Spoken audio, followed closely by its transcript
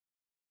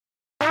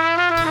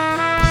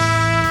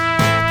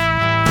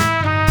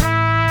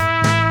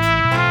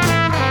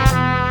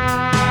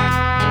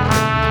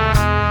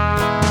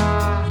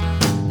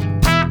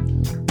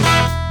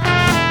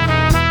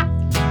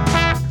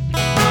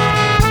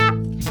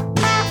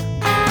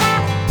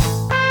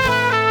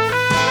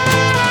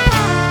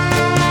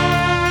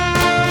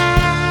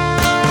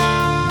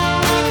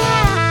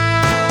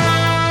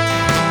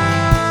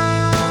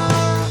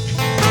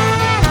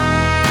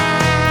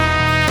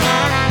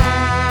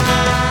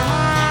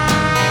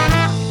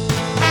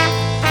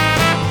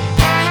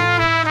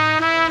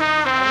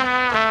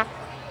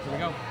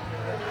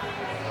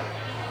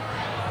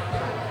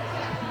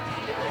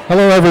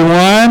Hello,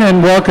 everyone,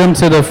 and welcome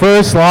to the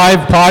first live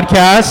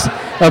podcast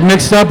of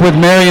Mixed Up with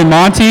Mary and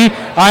Monty.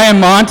 I am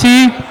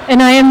Monty.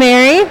 And I am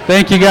Mary.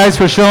 Thank you guys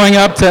for showing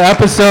up to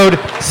episode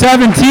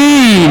 17.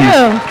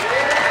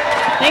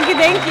 Thank you,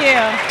 thank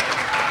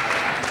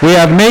you. We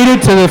have made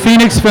it to the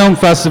Phoenix Film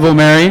Festival,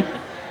 Mary.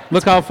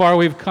 Look how far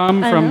we've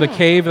come from the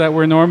cave that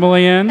we're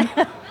normally in.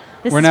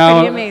 This we're is now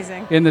pretty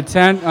amazing. in the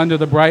tent under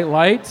the bright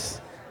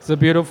lights. It's so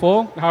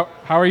beautiful. How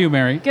are you,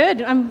 Mary?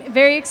 Good. I'm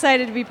very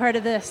excited to be part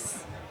of this,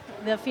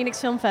 the Phoenix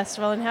Film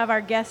Festival, and have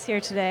our guests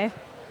here today.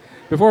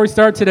 Before we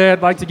start today,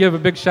 I'd like to give a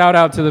big shout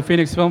out to the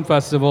Phoenix Film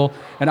Festival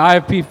and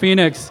IFP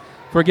Phoenix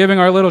for giving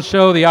our little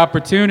show the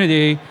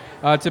opportunity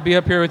to be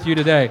up here with you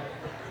today.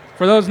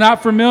 For those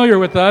not familiar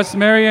with us,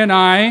 Mary and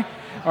I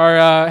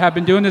have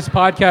been doing this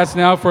podcast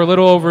now for a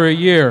little over a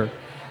year.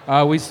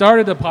 We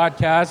started the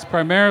podcast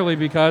primarily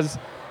because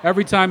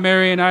every time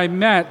Mary and I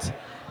met,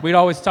 we'd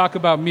always talk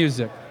about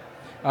music.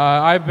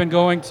 I've been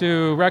going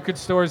to record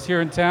stores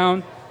here in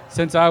town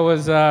since I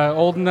was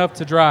old enough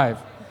to drive,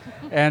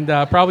 and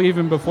probably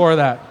even before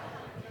that.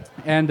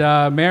 And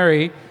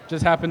Mary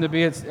just happened to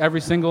be at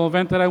every single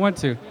event that I went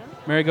to.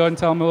 Mary, go ahead and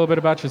tell them a little bit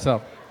about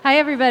yourself. Hi,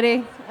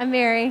 everybody. I'm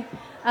Mary.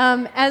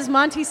 As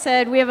Monty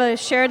said, we have a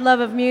shared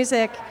love of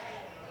music.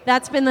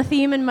 That's been the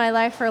theme in my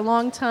life for a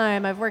long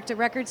time. I've worked at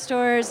record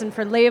stores and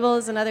for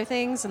labels and other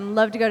things, and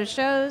love to go to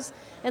shows,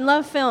 and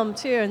love film,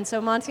 too. And so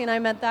Monty and I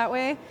met that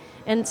way.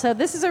 And so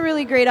this is a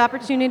really great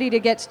opportunity to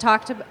get to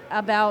talk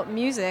about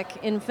music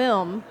in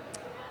film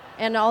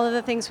and all of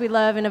the things we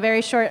love in a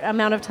very short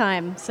amount of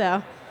time.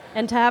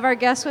 And to have our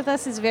guests with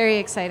us is very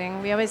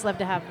exciting. We always love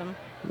to have them.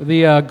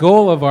 The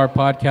goal of our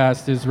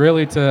podcast is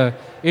really to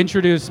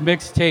introduce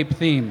mixtape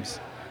themes.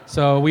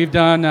 So we've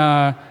done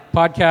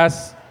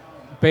podcasts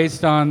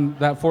based on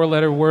that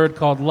four-letter word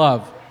called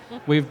love.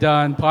 We've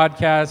done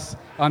podcasts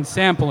on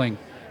sampling.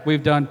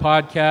 We've done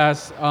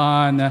podcasts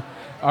on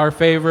our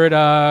favorite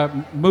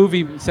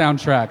movie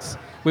soundtracks.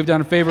 We've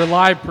done favorite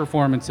live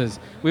performances.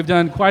 We've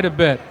done quite a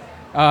bit.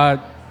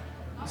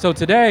 So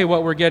today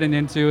what we're getting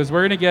into is we're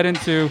going to get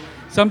into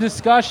some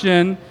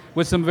discussion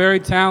with some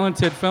very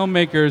talented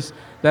filmmakers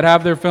that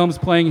have their films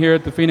playing here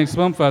at the Phoenix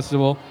Film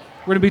Festival.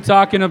 We're going to be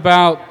talking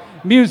about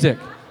music,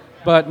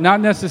 but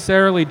not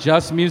necessarily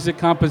just music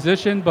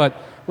composition, but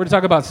we're going to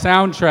talk about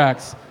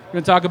soundtracks. We're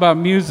going to talk about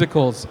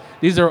musicals.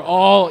 These are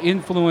all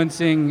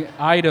influencing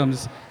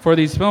items for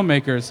these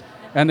filmmakers.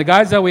 And the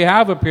guys that we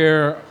have up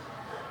here,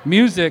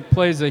 music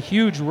plays a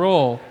huge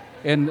role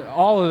in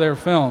all of their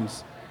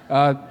films.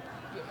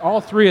 All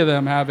three of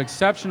them have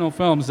exceptional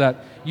films that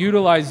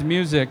utilize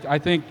music. I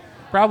think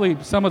probably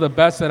some of the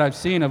best that I've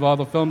seen of all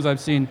the films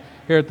I've seen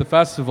here at the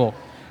festival.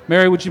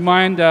 Mary, would you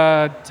mind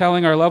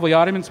telling our lovely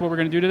audience what we're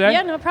going to do today?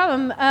 Yeah, no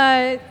problem.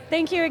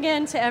 Thank you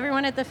again to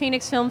everyone at the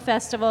Phoenix Film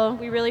Festival.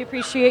 We really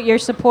appreciate your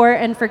support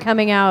and for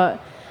coming out.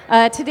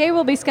 Today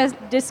we'll be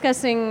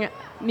discussing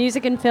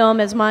music and film,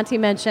 as Monty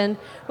mentioned,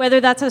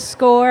 whether that's a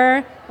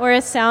score or a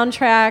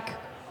soundtrack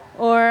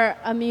or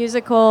a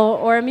musical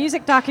or a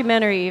music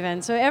documentary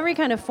even. So every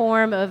kind of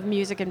form of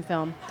music and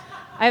film.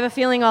 I have a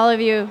feeling all of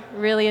you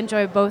really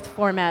enjoy both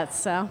formats.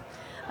 So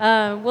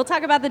we'll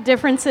talk about the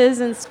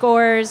differences in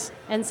scores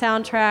and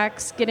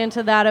soundtracks, get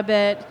into that a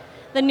bit,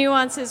 the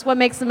nuances, what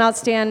makes them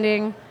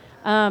outstanding.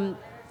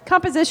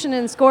 Composition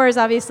and scores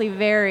obviously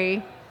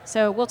vary,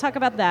 so we'll talk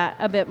about that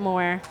a bit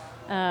more.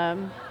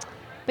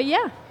 But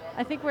yeah,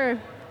 I think we're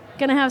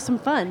going to have some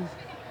fun.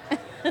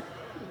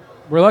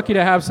 We're lucky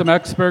to have some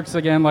experts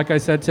again, like I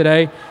said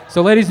today.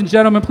 So ladies and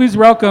gentlemen, please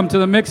welcome to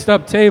the Mixed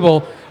Up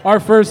table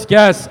our first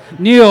guest,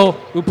 Neil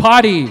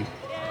Upadhyay.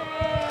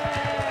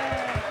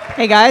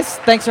 Hey guys,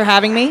 thanks for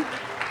having me.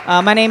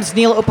 My name's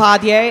Neil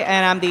Upadhyay,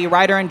 and I'm the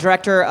writer and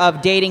director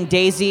of Dating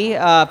Daisy,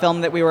 a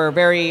film that we were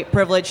very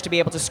privileged to be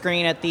able to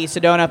screen at the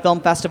Sedona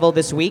Film Festival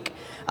this week.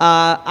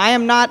 I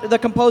am not the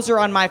composer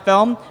on my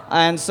film,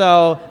 and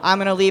so I'm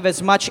going to leave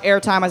as much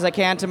airtime as I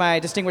can to my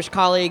distinguished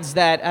colleagues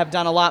that have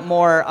done a lot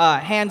more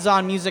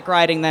hands-on music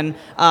writing than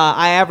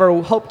I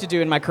ever hoped to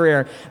do in my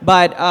career.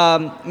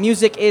 But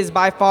music is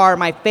by far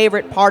my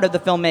favorite part of the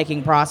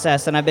filmmaking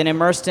process, and I've been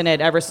immersed in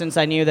it ever since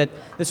I knew that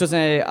this was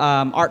an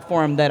art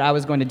form that I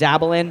was going to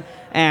dabble in,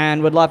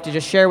 and would love to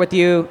just share with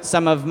you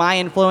some of my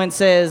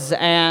influences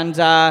and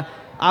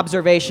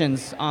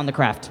observations on the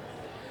craft.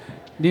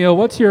 Neil,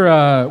 what's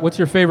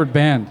your favorite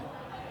band?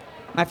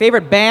 My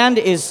favorite band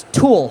is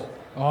Tool.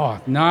 Oh,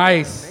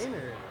 nice.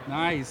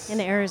 Nice. An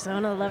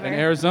Arizona lover. An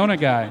Arizona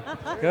guy.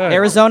 Good.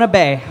 Arizona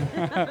Bay.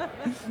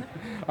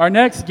 Our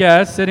next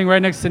guest, sitting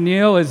right next to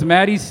Neil, is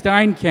Maddie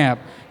Steinkamp.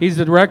 He's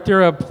the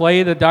director of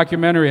Play the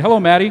Documentary. Hello,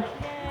 Maddie.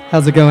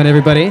 How's it going,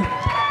 everybody?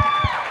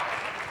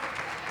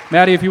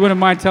 Maddie, if you wouldn't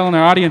mind telling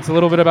our audience a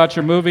little bit about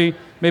your movie,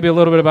 maybe a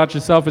little bit about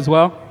yourself as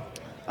well.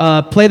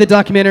 Play the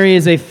Documentary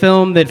is a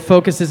film that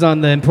focuses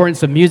on the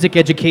importance of music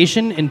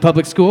education in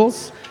public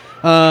schools.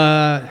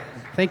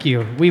 Thank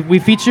you. We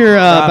feature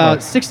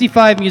about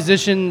 65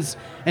 musicians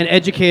and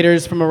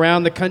educators from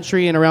around the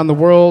country and around the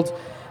world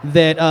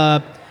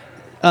that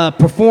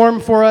perform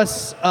for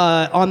us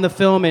on the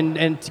film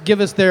and to give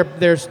us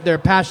their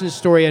passion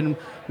story and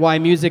why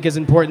music is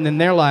important in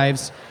their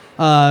lives.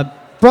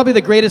 Probably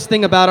the greatest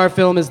thing about our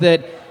film is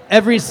that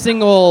every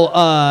single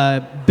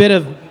bit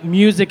of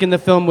music in the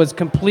film was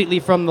completely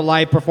from the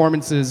live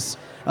performances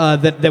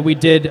that we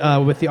did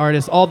with the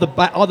artists. All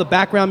the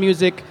background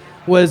music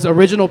was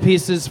original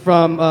pieces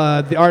from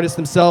the artists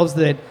themselves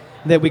that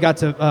we got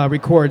to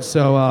record.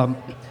 So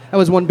that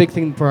was one big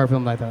thing for our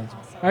film, I thought.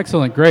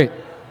 Excellent, great.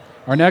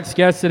 Our next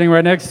guest sitting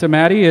right next to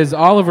Maddie is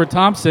Oliver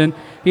Thompson.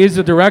 He is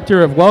the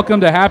director of Welcome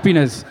to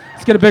Happiness.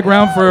 Let's get a big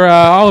round for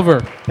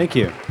Oliver. Thank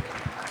you.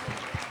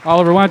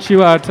 Oliver, why don't you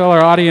tell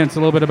our audience a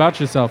little bit about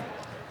yourself?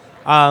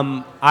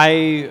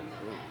 I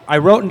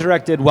wrote and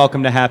directed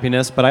Welcome to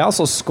Happiness, but I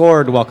also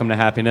scored Welcome to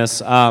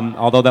Happiness,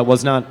 although that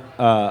was not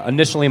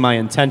initially my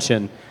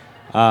intention.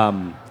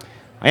 I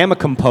am a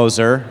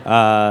composer,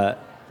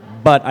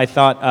 but I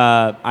thought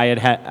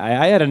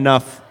I had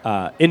enough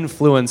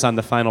influence on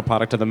the final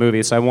product of the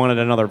movie, so I wanted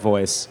another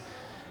voice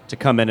to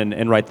come in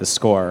and write the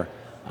score.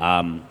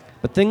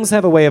 But things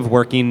have a way of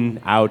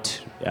working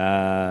out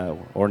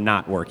or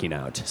not working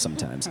out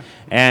sometimes.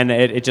 And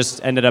it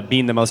just ended up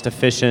being the most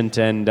efficient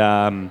and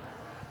I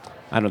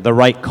don't know, the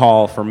right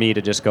call for me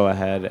to just go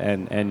ahead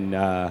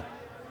and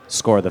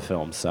score the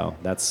film. So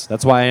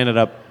that's why I ended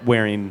up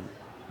wearing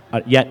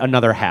yet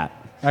another hat.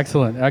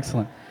 Excellent,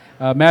 excellent.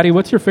 Maddie,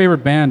 what's your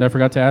favorite band? I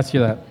forgot to ask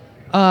you that.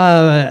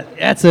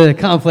 That's a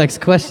complex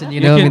question, you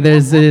know. can- I mean,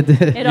 there's It You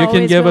can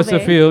always give will us a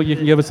be. few. You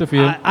can give us a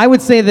few. I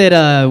would say that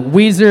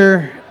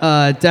Weezer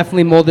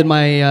definitely molded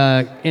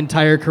my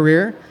entire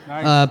career.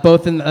 Nice.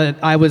 Both in,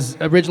 I was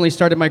originally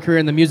started my career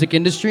in the music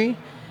industry,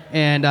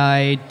 and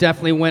I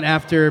definitely went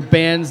after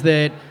bands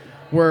that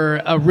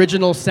were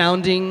original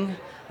sounding,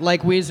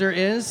 like Weezer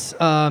is.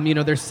 You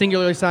know, they're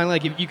singularly sounding.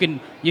 Like if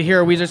you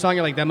hear a Weezer song,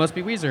 you're like, that must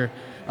be Weezer.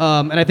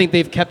 And I think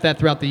they've kept that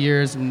throughout the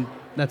years, and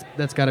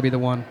that's got to be the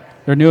one.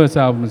 Their newest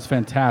album is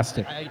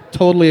fantastic. I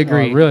totally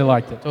agree. I really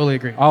liked it. Totally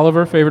agree.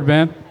 Oliver, favorite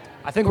band?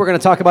 I think we're going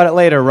to talk about it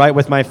later, right,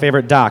 with my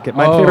favorite doc.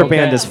 My favorite okay.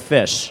 band is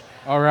Fish.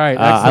 All right.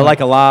 I excellent. like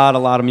a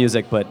lot of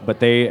music,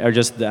 but they are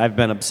just, I've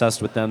been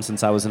obsessed with them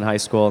since I was in high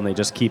school, and they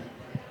just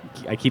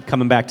I keep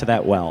coming back to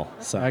that well.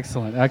 So.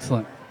 Excellent,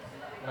 excellent.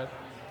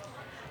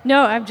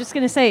 No, I'm just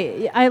going to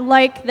say, I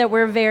like that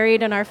we're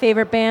varied in our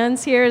favorite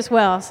bands here as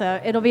well. So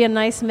it'll be a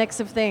nice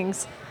mix of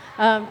things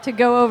to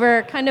go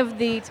over kind of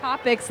the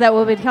topics that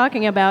we'll be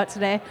talking about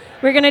today.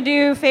 We're going to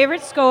do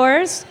favorite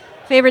scores,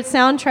 favorite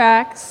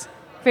soundtracks,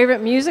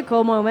 favorite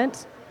musical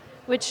moment,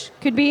 which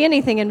could be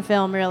anything in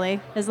film,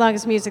 really, as long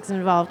as music's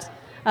involved.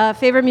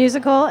 Favorite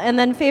musical, and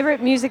then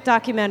favorite music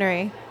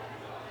documentary.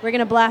 We're going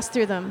to blast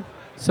through them.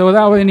 So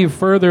without any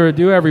further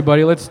ado,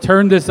 everybody, let's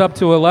turn this up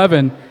to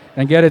 11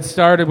 and get it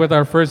started with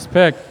our first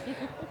pick.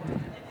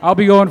 I'll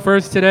be going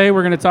first today.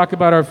 We're going to talk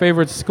about our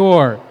favorite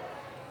score.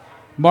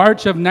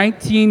 March of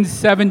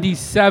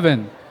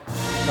 1977,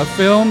 a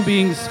film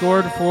being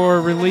scored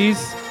for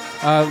release.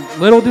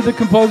 Little did the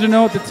composer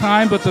know at the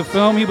time, but the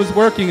film he was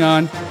working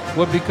on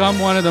would become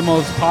one of the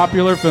most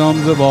popular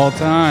films of all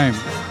time.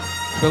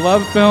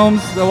 Beloved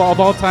films of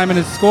all time, and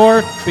his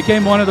score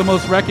became one of the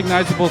most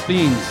recognizable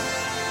themes.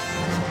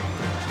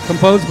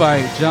 Composed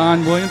by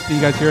John Williams. Can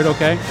you guys hear it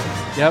okay?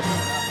 Yep.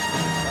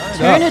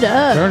 Turn it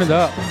up. Turn it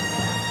up.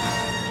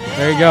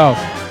 There you go.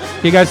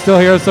 Can you guys still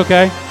hear us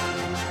okay?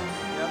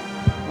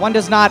 One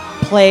does not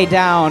play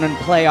down and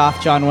play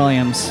off John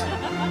Williams.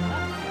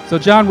 So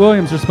John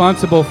Williams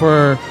responsible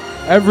for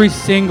every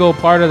single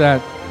part of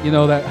that, you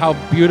know, that how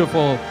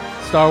beautiful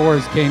Star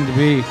Wars came to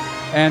be.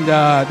 And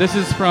this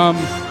is from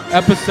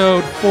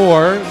Episode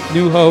 4,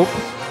 New Hope.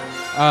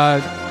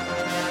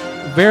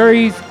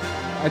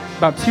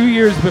 About 2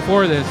 years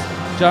before this,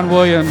 John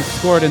Williams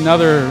scored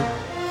another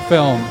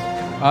film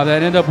that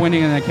ended up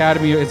winning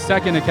his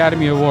second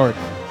Academy Award.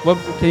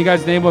 Can you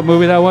guys name what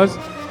movie that was?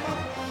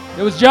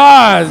 It was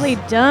Jaws. Nicely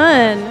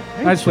done.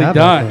 Nicely job,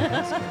 done.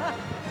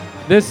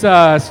 This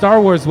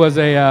Star Wars was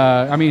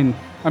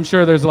I'm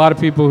sure there's a lot of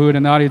people who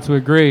in the audience who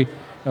agree,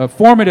 a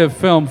formative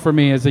film for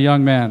me as a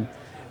young man.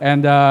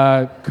 And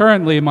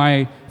currently,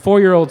 my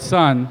 4-year-old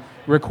son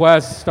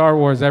requests Star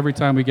Wars every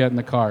time we get in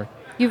the car.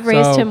 You've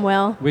raised So him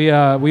well.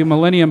 We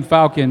Millennium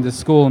Falcon to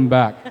school and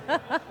back.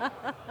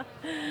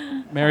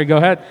 Mary, go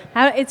ahead.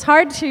 It's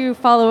hard to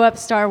follow up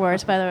Star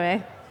Wars, by the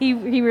way. He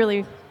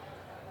really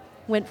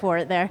went for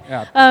it there.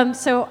 Yeah.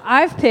 So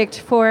I've picked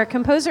for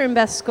composer and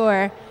best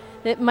score.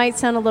 It might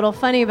sound a little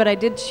funny, but I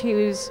did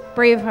choose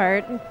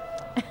Braveheart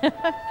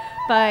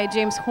by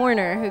James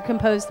Horner, who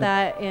composed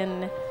that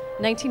in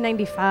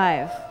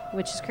 1995,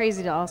 which is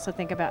crazy to also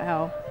think about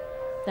how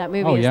that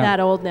movie is that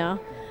old now.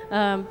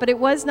 But it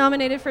was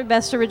nominated for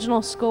Best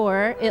Original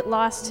Score. It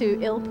lost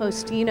to Il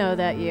Postino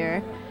that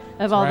year,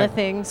 of all the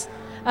things.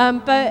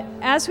 But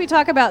as we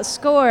talk about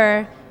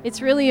score, it's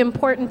really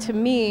important to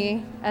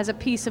me as a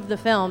piece of the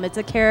film. It's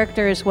a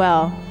character as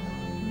well.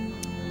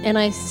 And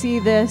I see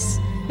this.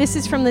 This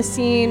is from the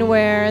scene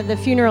where the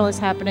funeral is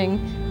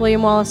happening.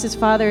 William Wallace's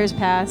father has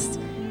passed,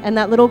 and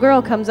that little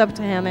girl comes up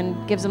to him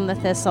and gives him the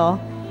thistle.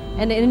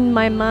 and in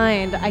my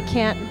mind, I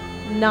can't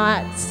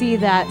not see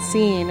that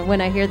scene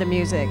when I hear the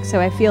music. So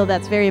I feel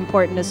that's very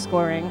important to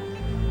scoring.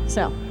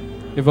 So,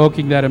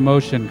 Evoking that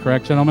emotion,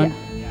 correct, gentlemen?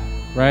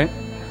 Right?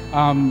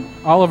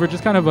 Oliver,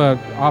 just kind of a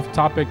off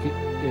topic.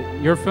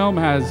 Your film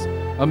has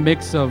a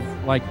mix of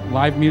like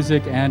live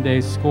music and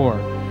a score.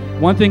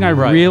 One thing I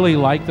really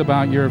liked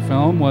about your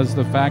film was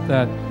the fact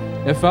that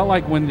it felt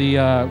like when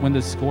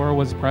the score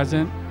was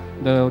present,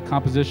 the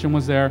composition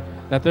was there,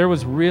 that there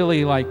was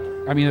really like,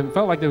 I mean, it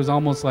felt like there was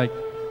almost like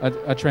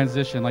a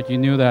transition. Like you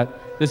knew that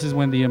this is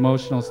when the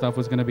emotional stuff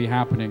was going to be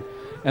happening.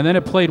 And then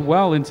it played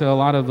well into a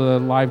lot of the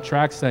live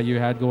tracks that you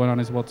had going on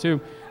as well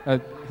too.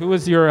 Who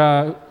was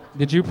your,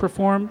 did you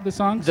perform the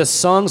songs? The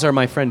songs are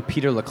my friend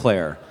Peter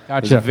LeClaire.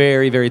 Gotcha. He's a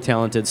very, very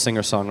talented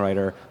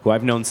singer-songwriter who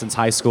I've known since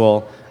high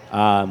school.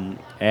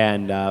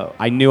 And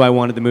I knew I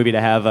wanted the movie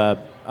to have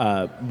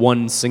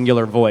one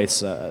singular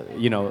voice.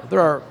 There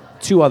are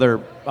 2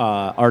 other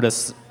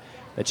artists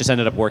that just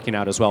ended up working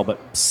out as well, but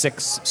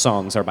 6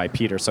 songs are by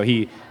Peter. So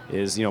he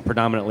is,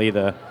 predominantly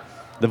the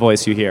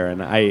voice you hear.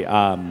 And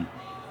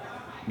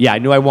I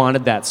knew I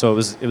wanted that, so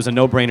it was a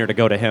no-brainer to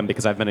go to him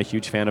because I've been a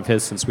huge fan of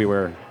his since we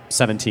were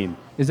 17.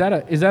 Is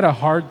that a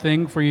hard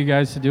thing for you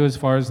guys to do as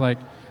far as like,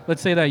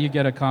 let's say that you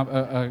get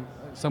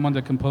someone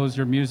to compose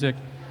your music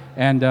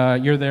and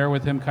you're there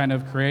with him kind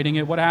of creating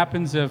it. What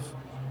happens if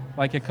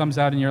like it comes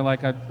out and you're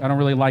like, I don't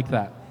really like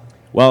that?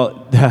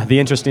 Well, the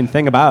interesting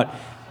thing about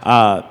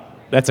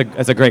that's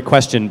a great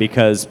question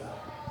because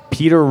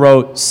Peter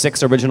wrote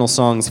 6 original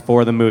songs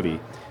for the movie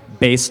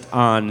based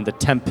on the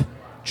temp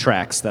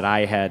tracks that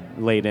I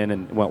had laid in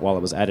and while I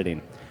was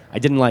editing. I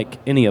didn't like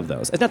any of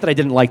those. It's not that I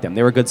didn't like them.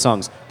 They were good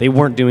songs. They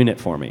weren't doing it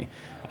for me.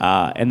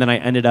 And then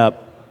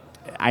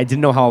I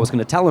didn't know how I was going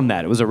to tell him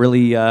that. It was I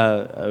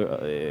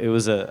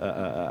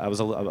was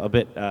a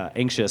bit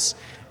anxious.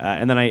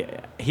 And then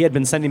he had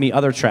been sending me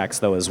other tracks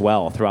though as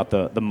well throughout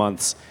the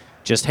months.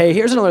 Just, hey,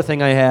 here's another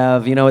thing I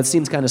have. It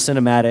seems kind of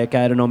cinematic.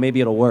 I don't know, maybe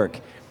it'll work.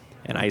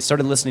 And I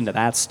started listening to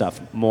that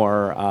stuff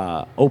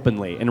more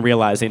openly and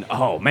realizing,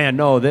 oh man,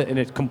 no, and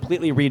it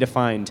completely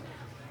redefined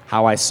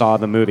how I saw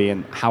the movie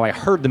and how I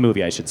heard the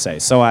movie, I should say.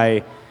 So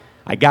I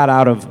got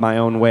out of my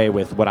own way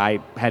with what I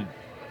had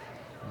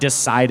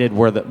decided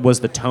was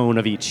the tone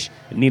of each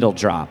needle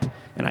drop,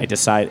 and I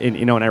decided,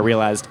 and I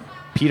realized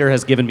Peter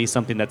has given me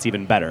something that's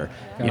even better.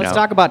 Let's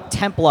talk about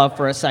temp love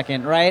for a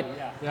second, right?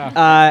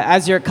 Yeah.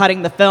 As you're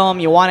cutting the film,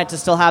 you want it to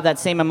still have that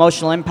same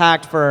emotional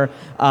impact for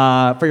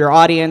your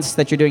audience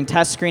that you're doing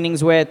test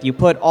screenings with. You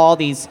put all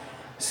these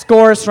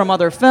scores from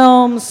other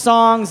films,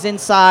 songs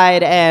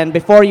inside, and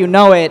before you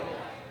know it,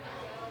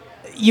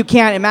 you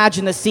can't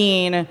imagine the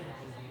scene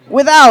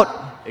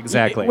without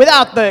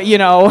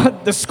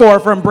the the score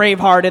from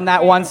Braveheart in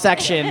that one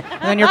section.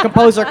 And then your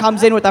composer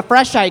comes in with a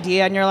fresh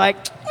idea, and you're like,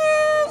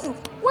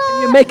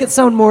 well, You make it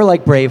sound more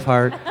like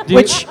Braveheart.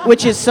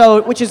 which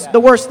is the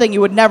worst thing.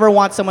 You would never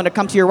want someone to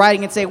come to your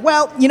writing and say,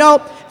 well,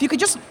 if you could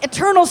just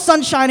eternal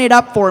sunshine it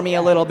up for me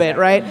a little bit,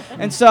 right?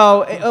 And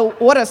so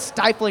what a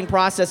stifling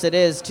process it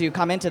is to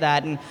come into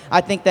that. And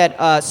I think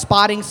that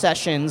spotting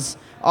sessions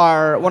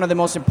are one of the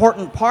most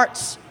important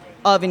parts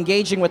of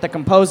engaging with a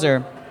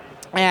composer.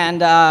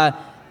 And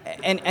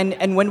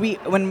when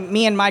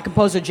me and my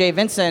composer Jay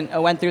Vincent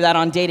went through that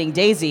on Dating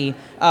Daisy,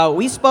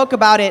 we spoke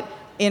about it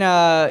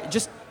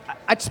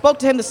I spoke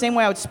to him the same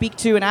way I would speak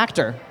to an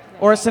actor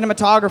or a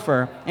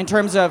cinematographer in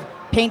terms of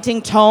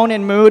painting tone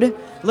and mood,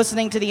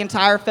 listening to the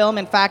entire film.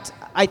 In fact,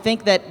 I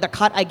think that the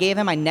cut I gave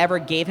him, I never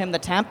gave him the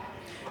temp.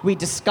 We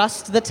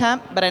discussed the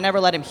temp, but I never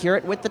let him hear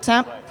it with the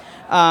temp,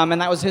 and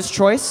that was his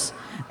choice.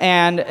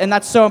 And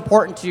that's so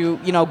important to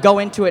go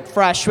into it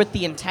fresh with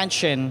the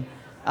intention.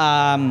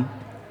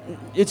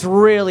 It's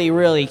really,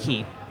 really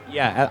key.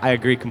 Yeah, I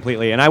agree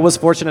completely. And I was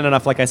fortunate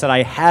enough, like I said,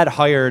 I had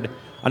hired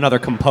another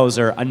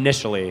composer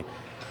initially.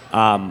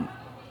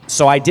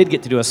 So I did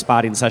get to do a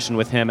spotting session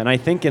with him. And I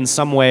think in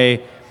some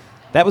way,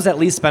 that was at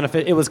least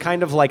benefit. It was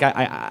kind of like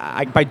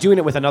I by doing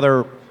it with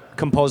another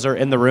composer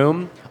in the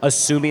room,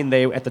 assuming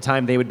at the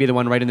time they would be the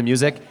one writing the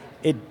music,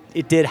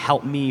 it did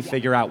help me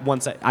figure out,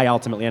 once I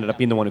ultimately ended up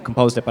being the one who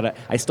composed it, but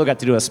I still got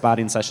to do a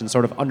spotting session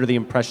sort of under the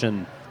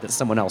impression that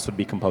someone else would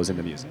be composing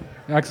the music.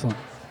 Excellent.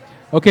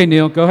 Okay,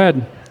 Neil, go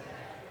ahead.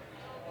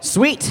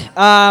 Sweet.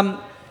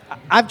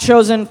 I've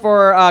chosen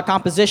for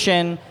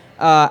composition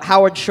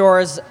Howard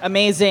Shore's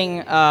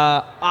amazing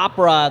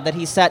opera that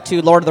he set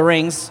to Lord of the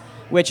Rings,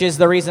 which is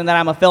the reason that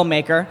I'm a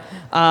filmmaker.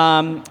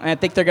 And I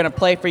think they're going to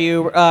play for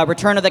you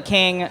Return of the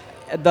King,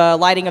 The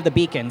Lighting of the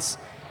Beacons.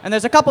 And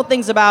there's a couple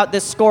things about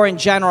this score in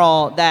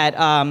general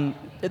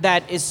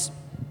that is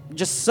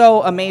just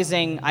so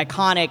amazing,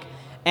 iconic,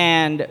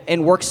 and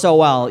works so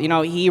well.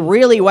 He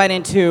really went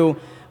into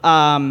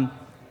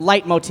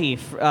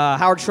leitmotif.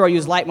 Howard Shore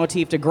used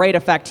leitmotif to great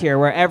effect here,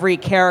 where every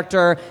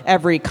character,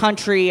 every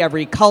country,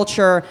 every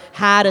culture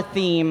had a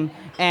theme,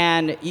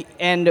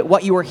 and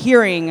what you were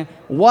hearing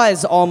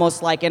was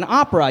almost like an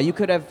opera. You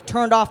could have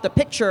turned off the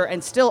picture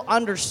and still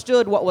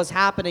understood what was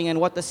happening and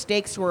what the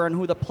stakes were and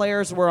who the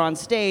players were on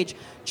stage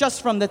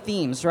just from the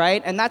themes,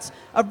 right? And that's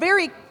a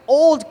very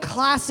old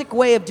classic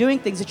way of doing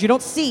things that you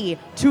don't see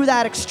to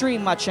that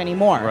extreme much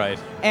anymore. Right.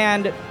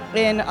 And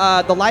in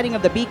the lighting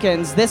of the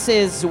beacons, this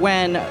is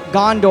when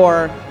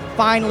Gondor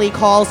finally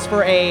calls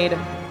for aid.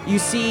 You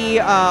see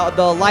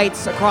the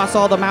lights across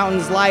all the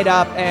mountains light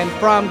up, and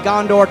from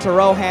Gondor to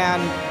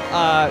Rohan,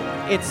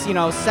 it's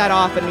set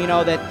off, and you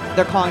know that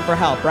they're calling for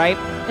help, right?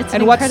 It's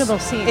and an incredible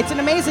scene. It's an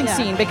amazing Yeah.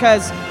 scene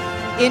because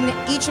in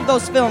each of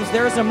those films,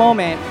 there is a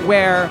moment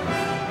where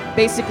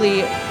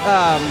basically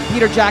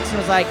Peter Jackson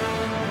was like,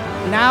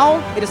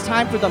 now it is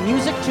time for the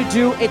music to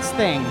do its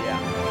thing.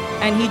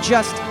 And he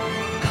just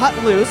cut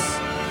loose,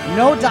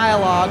 no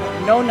dialogue,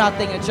 no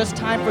nothing. It's just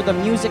time for the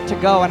music to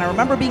go. And I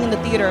remember being in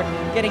the theater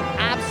getting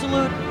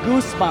absolute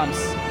goosebumps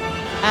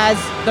as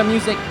the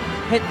music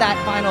hit that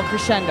final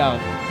crescendo.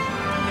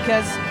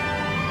 Because,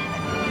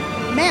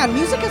 man,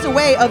 music is a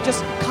way of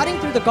just cutting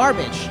through the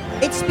garbage.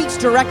 It speaks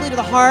directly to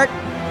the heart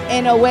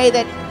in a way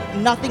that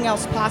nothing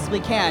else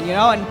possibly can,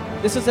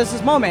 And this is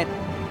this moment.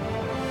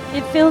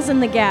 It fills in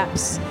the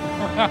gaps.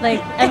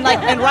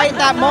 And right at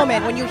that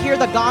moment, when you hear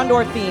the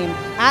Gondor theme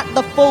at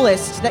the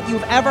fullest that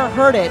you've ever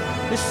heard it,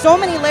 there's so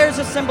many layers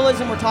of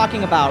symbolism we're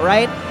talking about,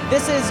 right?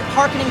 This is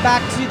hearkening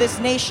back to this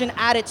nation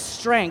at its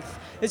strength.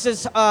 This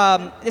is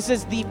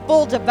the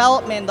full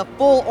development, the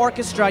full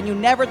orchestra, and you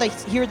never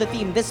hear the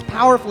theme this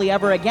powerfully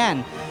ever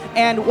again.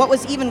 And what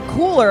was even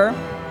cooler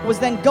was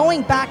then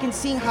going back and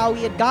seeing how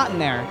he had gotten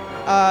there.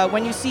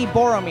 When you see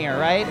Boromir,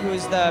 right, who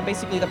is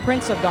basically the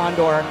Prince of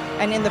Gondor,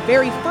 and in the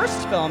very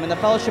first film, in the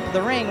Fellowship of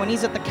the Ring, when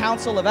he's at the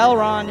Council of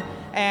Elrond,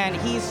 and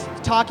he's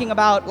talking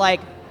about,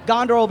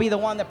 Gondor will be the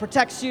one that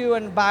protects you,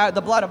 and by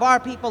the blood of our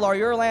people are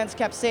your lands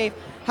kept safe,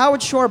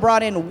 Howard Shore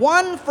brought in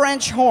one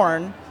French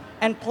horn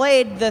and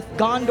played the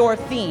Gondor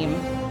theme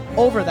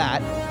over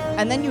that,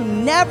 and then you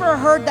never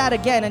heard that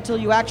again until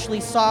you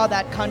actually saw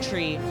that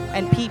country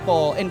and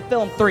people in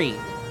film 3.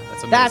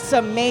 That's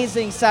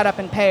amazing setup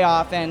and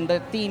payoff, and the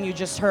theme you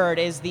just heard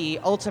is the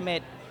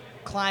ultimate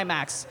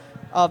climax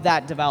of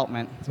that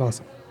development. It's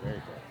awesome.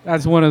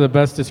 That's one of the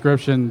best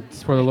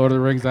descriptions for the Lord of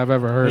the Rings I've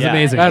ever heard. It's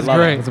amazing. That's I love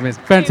it. great. It's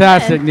amazing.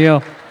 Fantastic, Amen.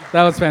 Neil.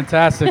 That was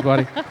fantastic,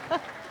 buddy.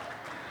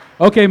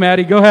 Okay,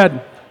 Maddie, go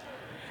ahead.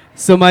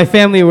 So my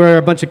family were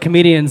a bunch of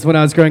comedians when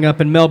I was growing up,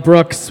 and Mel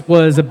Brooks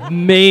was a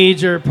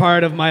major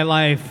part of my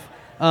life.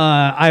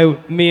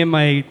 Me and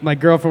my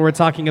girlfriend were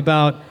talking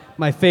about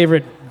my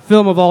favorite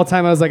film of all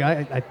time. I was like,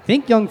 I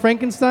think Young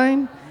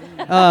Frankenstein.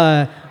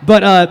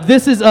 But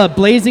this is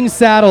Blazing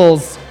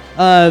Saddles.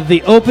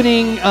 The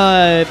opening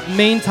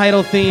main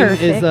title theme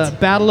is Perfect.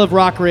 Battle of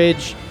Rock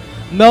Ridge.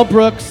 Mel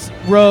Brooks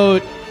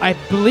wrote, I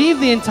believe,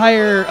 the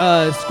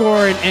entire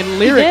score and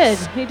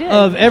lyrics He did.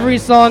 of every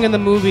song in the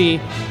movie.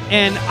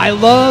 And I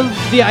love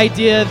the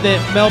idea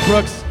that Mel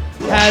Brooks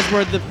has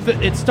where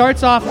it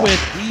starts off with,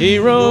 he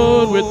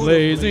rode with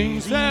blazing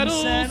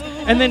saddles.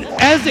 And then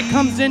as it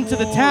comes into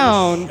the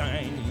town,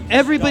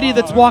 everybody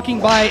that's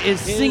walking by is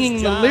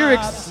singing the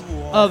lyrics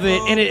of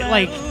it, and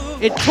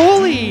it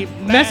totally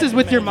messes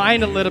with your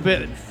mind a little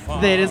bit.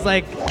 That is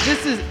I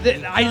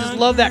just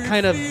love that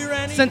kind of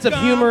sense of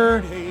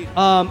humor.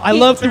 I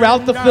love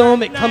throughout the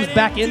film it comes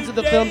back into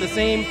the film the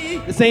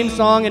same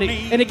song, and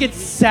it gets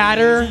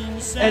sadder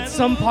at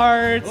some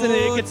parts, and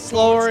it gets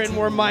slower and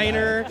more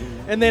minor,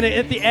 and then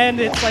at the end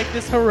it's like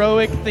this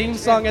heroic theme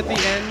song at the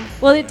end.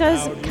 Well, it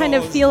does kind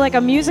of feel like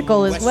a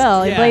musical as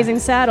well in Yeah. Blazing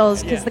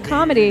Saddles, because the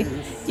comedy,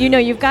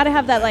 you've got to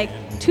have that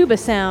tuba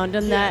sound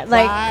and that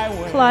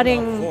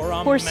clotting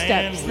horse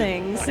steps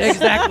things.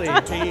 Exactly.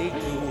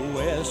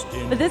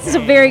 But this is a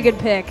very good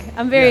pick.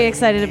 I'm very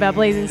excited about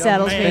Blazing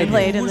Saddles being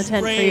played in the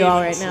tent for you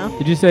all right now.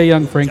 Did you say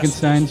Young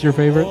Frankenstein's your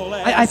favorite?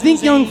 I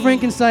think Young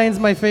Frankenstein's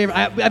my favorite.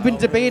 I've been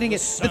debating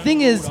it. The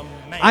thing is,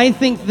 I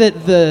think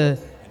that the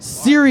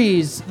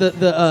series,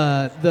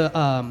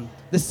 the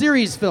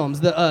series films,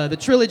 the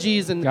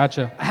trilogies, and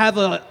Gotcha.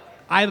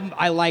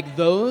 I like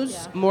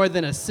those more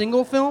than a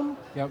single film.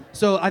 Yep.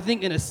 So I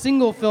think in a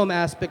single film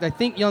aspect, I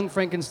think Young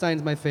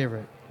Frankenstein's my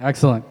favorite.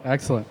 Excellent.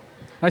 Nicely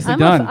I'm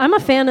done. I'm a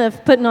fan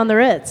of putting on the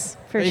Ritz,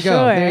 for There you sure.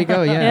 go. There you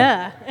go,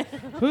 yeah. Yeah.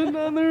 Putting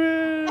on the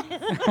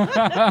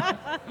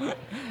ring.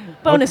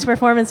 Bonus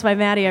performance by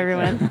Maddie,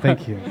 everyone.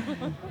 Thank you.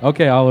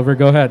 Okay, Oliver,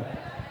 go ahead.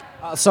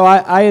 So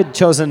I had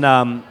chosen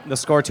the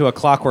score to A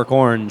Clockwork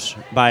Orange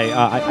by,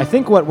 I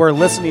think what we're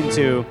listening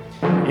to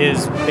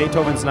is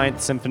Beethoven's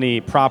Ninth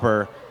Symphony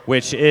proper,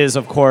 which is,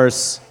 of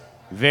course,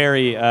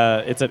 very,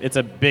 it's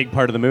a big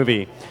part of the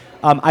movie,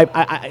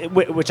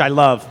 which I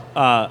love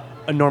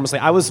enormously.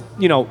 I was,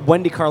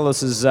 Wendy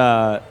Carlos's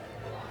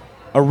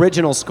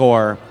original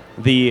score,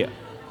 the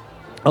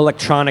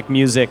electronic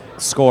music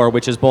score,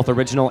 which is both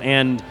original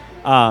and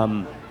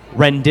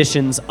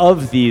renditions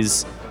of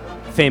these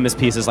famous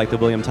pieces like the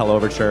William Tell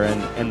Overture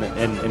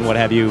and what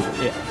have you,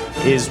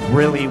 is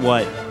really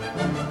what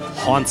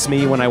haunts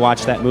me when I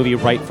watch that movie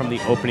right from the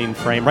opening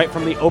frame, right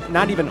from the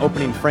not even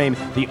opening frame,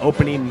 the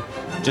opening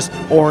just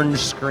orange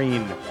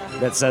screen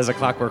that says A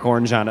Clockwork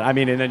Orange on it. I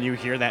mean, and then you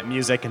hear that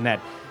music and that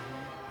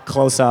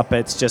close up.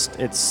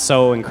 It's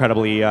so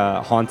incredibly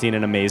haunting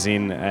and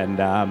amazing, and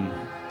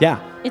yeah.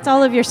 It's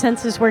all of your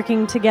senses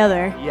working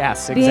together.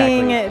 Yes,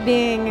 exactly.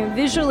 Being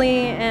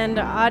visually and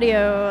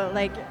audio,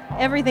 like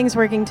everything's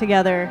working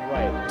together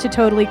Right. to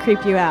totally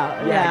creep you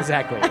out. Yeah,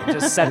 exactly. It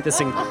just set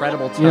this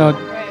incredible tone. You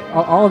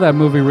know, all of that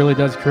movie really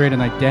does create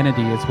an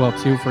identity as well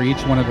too for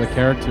each one of the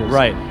characters.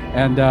 Right.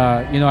 And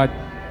you know,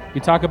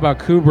 you talk about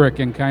Kubrick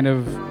and kind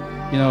of,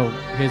 you know,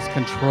 his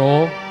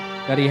control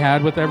that he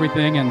had with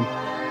everything, and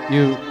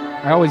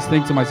I always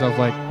think to myself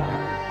like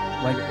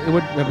it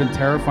would have been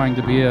terrifying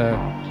to be a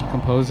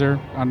composer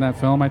on that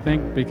film, I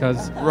think,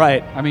 because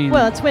Right. I mean,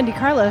 Well, it's Wendy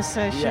Carlos,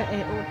 so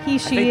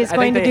she is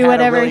going to do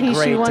whatever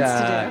she wants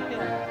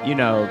to do. You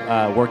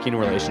know, working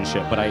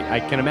relationship. But I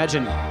can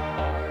imagine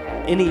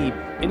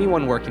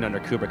anyone working under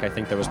Kubrick, I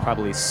think there was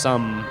probably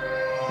some,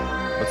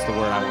 what's the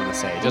word I want to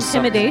say? Just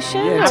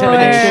Intimidation? Yeah,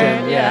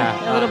 intimidation, Or,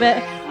 yeah. a little bit.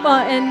 Well,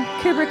 and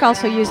Kubrick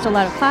also used a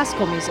lot of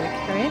classical music,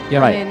 right? Yeah.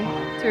 Right. I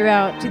mean,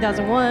 throughout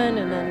 2001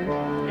 and then...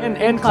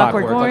 And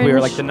Clockwork Clockwork, like we were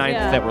Orange, like the ninth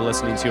yeah. that we're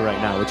listening to right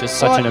now, which is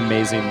such an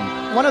amazing.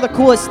 One of the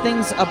coolest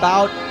things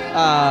about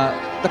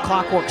the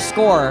Clockwork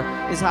score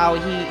is how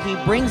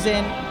he brings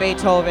in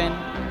Beethoven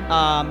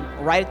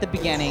right at the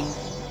beginning,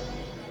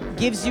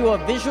 gives you a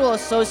visual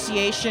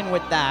association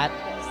with that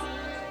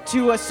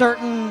to a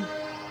certain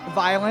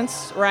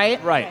violence,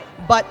 right? Right.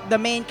 But the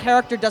main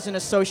character doesn't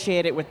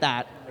associate it with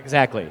that.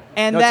 Exactly.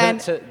 And No, then-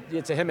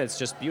 to him, it's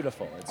just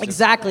beautiful. It's just-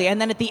 Exactly. And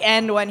then at the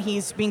end, when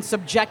he's being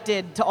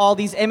subjected to all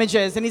these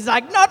images, and he's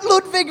like, "Not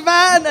Ludwig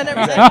van," and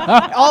everything,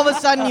 all of a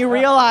sudden you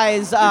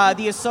realize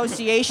the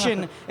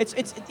association.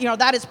 It's you know,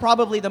 that is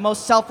probably the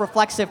most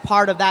self-reflexive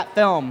part of that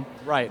film.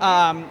 Right.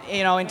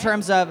 You know, in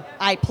terms of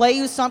I play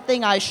you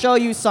something, I show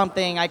you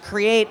something, I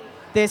create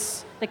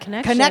this The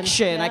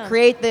connection. I yeah.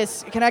 create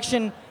this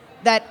connection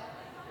that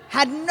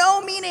had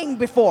no meaning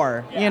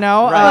before. You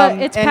know. Well,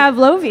 it's and-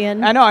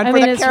 Pavlovian. I know, and I for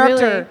mean, the it's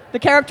character, really- the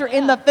character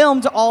in the film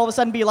to all of a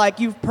sudden be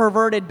like, "You've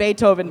perverted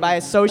Beethoven by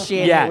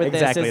associating Yeah, it with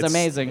exactly. this," is It's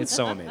amazing. It's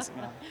so amazing.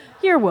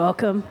 You're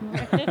welcome.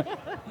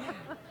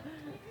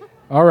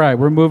 all right,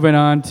 we're moving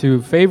on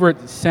to favorite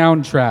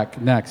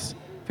soundtrack next.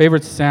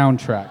 Favorite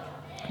soundtrack.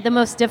 The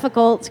most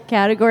difficult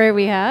category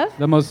we have.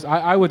 The most,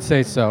 I would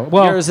say so.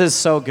 Well, Yours is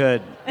so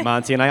good,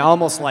 Monty, and I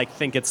almost like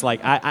think it's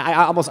like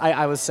I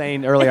was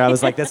saying earlier. I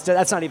was like,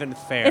 that's not even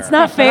fair. It's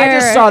not And I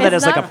just fair. saw that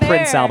It's as like a not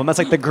Prince fair. album. That's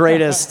like the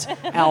greatest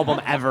album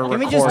ever Can we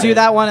recorded. just do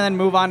that one and then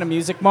move on to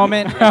music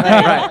moment?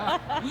 Right.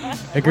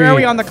 agree. Where are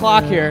we on the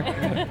clock here?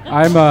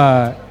 I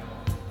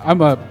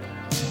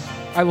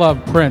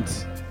love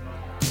Prince.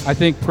 I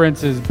think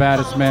Prince is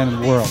baddest man in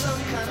the world.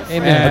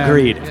 Amen.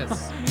 Agreed.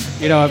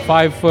 You know, at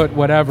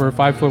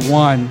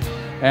 5'1",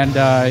 and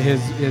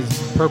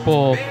his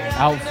purple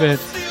outfit,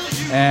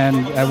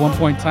 and at one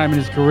point in time in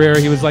his career,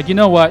 he was like, you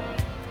know what?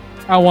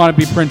 I don't want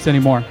to be Prince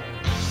anymore.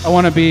 I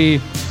want to be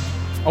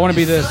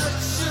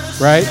this,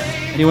 right?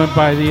 And he went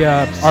by the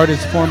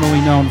artist formerly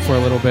known for a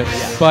little bit.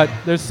 But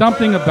there's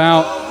something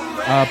about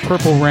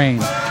Purple Rain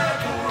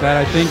that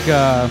I think,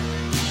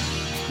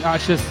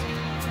 it's just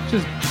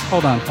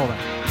hold on.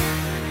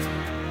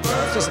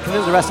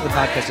 Can the rest of the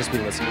podcast just be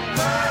listening?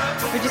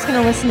 We're just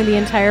gonna listen to the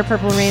entire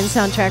Purple Rain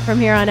soundtrack from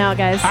here on out,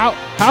 guys.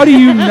 How do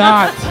you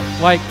not,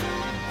 like,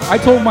 I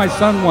told my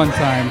son one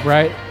time,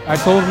 right? I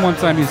told him one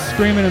time, he's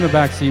screaming in the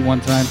back seat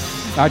one time.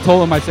 I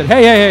told him, I said,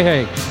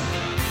 hey.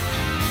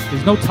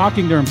 There's no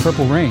talking during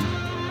Purple Rain.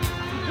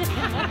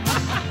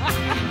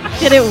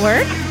 Did it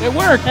work? It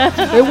worked.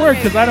 It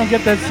worked because I don't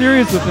get that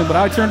serious with him. But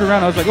I turned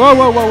around, I was like, whoa.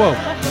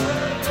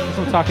 There's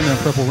no talking during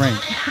Purple Rain.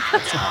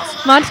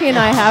 Monty and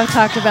I have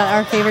talked about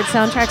our favorite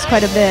soundtracks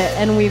quite a bit,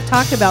 and we've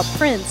talked about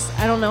Prince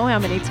I don't know how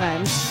many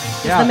times.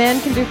 'Cause Yeah. The man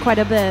can do quite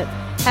a bit.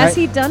 Has Right.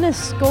 he done a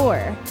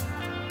score,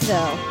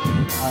 though?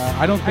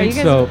 I don't think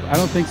you guys- so. I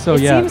don't think so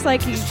It yet. seems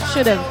like he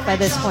should have by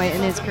this point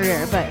in his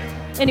career, but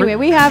anyway,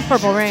 we have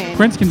Purple Rain.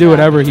 Prince can do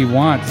whatever he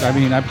wants. I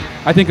mean,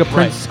 I think a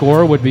Prince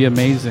score would be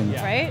amazing.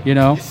 Right? You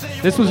know,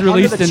 this was Under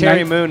released the in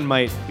Cherry 19- Moon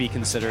might be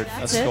considered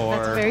That's a it. score.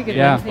 That's a very good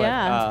Yeah. one.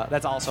 Yeah.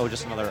 That's also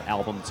just another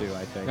album too.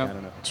 I think. Yep. I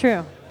don't know.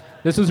 True.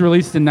 This was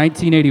released in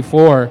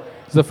 1984.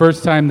 It's the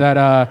first time that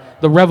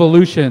The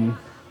Revolution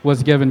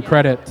was given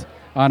credit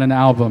on an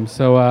album.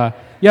 So,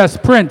 yes,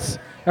 Prince.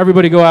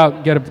 Everybody go out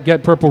and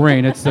get Purple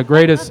Rain. It's the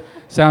greatest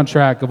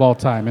soundtrack of all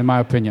time, in my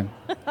opinion.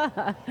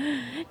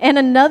 And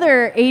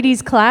another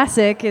 80s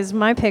classic is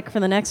my pick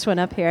for the next one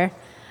up here.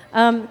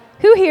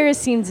 Who here has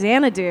seen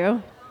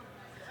Xanadu?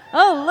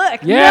 Oh, look.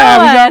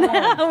 Yeah,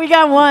 no one. We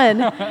got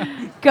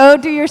one. Go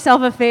do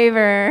yourself a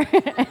favor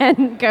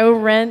and go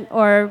rent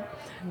or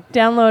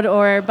download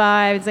or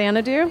buy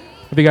Xanadu.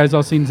 Have you guys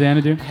all seen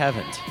Xanadu?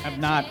 Haven't.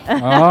 I'm not.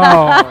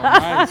 Oh,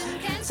 nice.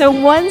 So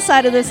one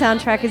side of the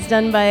soundtrack is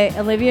done by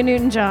Olivia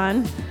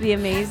Newton-John, the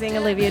amazing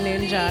Olivia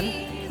Newton-John.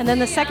 And then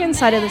the second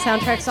side of the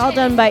soundtrack is all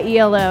done by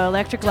ELO,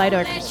 Electric Light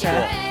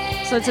Orchestra.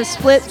 So it's a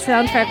split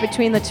soundtrack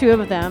between the two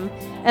of them.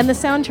 And the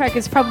soundtrack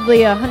is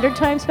probably 100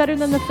 times better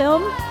than the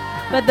film,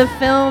 but the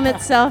film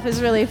itself is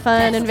really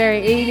fun and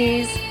very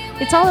 80s.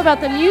 It's all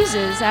about the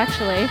muses,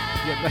 actually.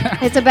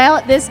 It's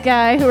about this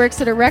guy who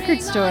works at a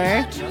record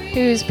store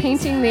who's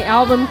painting the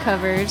album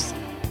covers,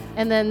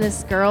 and then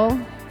this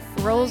girl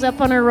rolls up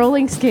on her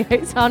roller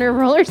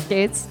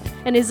skates,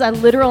 and is a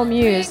literal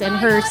muse, and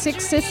her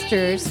 6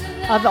 sisters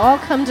have all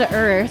come to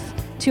Earth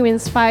to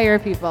inspire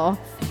people.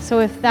 So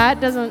if that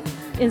doesn't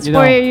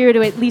inspire you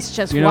to at least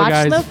just watch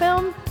guys, the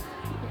film,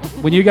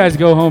 when you guys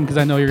go home, because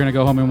I know you're gonna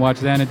go home and watch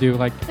Xanadu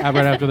right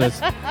after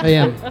this. I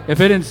am.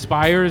 If it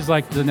inspires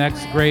like the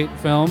next great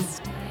film,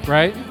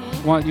 right?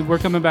 We're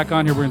coming back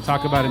on here. We're gonna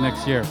talk about it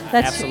next year.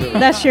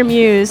 that's your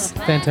muse.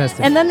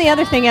 Fantastic. And then the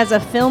other thing, as a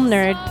film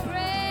nerd,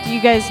 do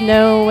you guys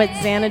know what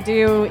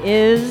Xanadu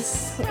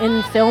is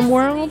in film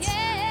world?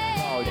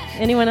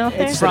 Anyone out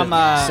there? It's from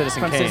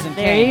Citizen Kane. Citizen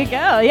There Kane. you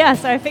go.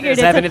 Yes, I figured Does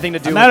it have it's anything to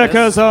do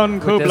America's own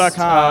with Kubla this,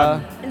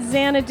 Khan.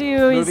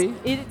 Xanadu is movie?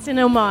 it's an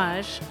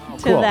homage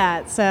to cool.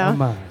 that. So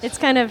Homage. it's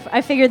kind of,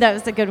 I figured that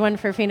was a good one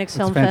for Phoenix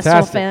Film fantastic.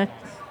 Festival fan.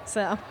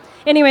 So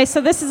anyway,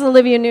 so this is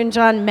Olivia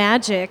Newton-John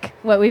Magic,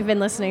 what we've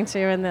been listening to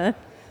in the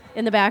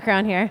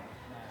background here.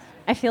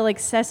 I feel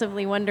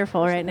excessively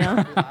wonderful right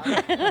now.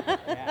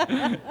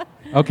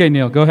 Okay,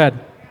 Neil, go ahead.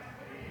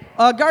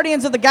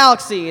 Guardians of the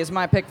Galaxy is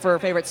my pick for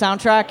favorite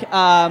soundtrack,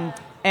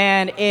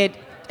 and it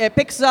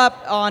picks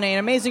up on an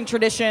amazing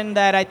tradition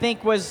that I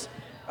think was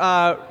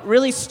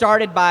really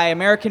started by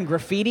American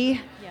Graffiti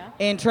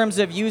in terms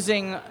of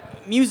using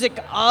music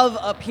of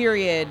a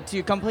period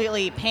to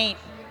completely paint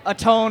a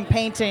tone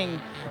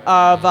painting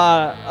of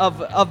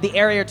the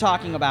area you're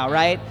talking about,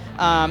 right?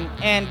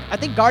 And I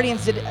think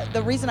Guardians did.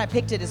 The reason I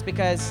picked it is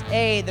because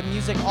the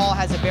music all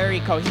has a very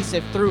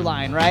cohesive through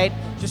line, right?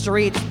 Just to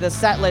read the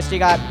set list, you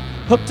got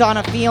Hooked on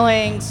a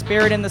Feeling,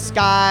 Spirit in the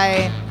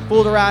Sky,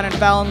 Fooled Around and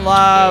Fell in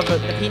Love, the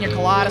Pina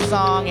Colada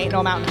song, Ain't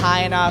No Mountain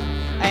High Enough,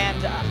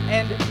 and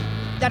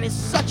that is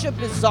such a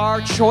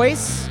bizarre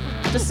choice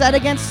to set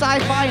against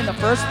sci-fi in the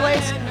first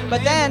place.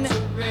 But then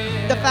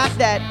the fact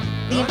that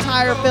the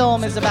entire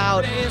film is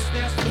about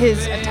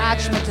his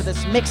attachment to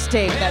this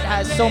mixtape that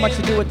has so much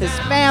to do with his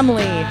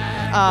family.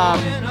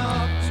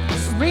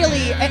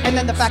 Really, and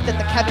then the fact that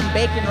the Kevin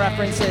Bacon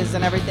references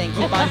and everything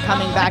keep on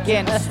coming back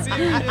in.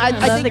 I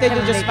think they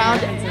just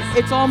found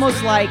it's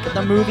almost like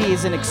the movie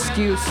is an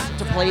excuse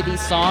to play these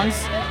songs.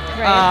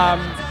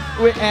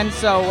 And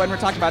so when we're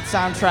talking about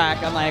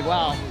soundtrack, I'm like,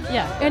 well.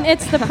 Yeah, and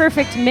it's the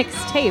perfect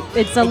mixtape.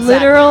 It's a Exactly.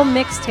 literal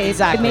mixtape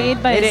Exactly.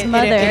 made by his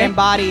mother. It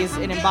embodies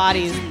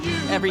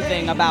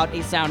everything about a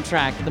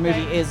soundtrack. The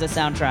movie is a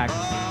soundtrack.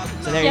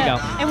 So there you go.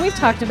 And we've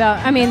talked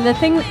about,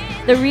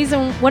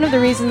 one of the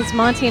reasons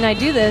Monty and I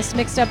do this,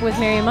 mixed up with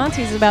Mary and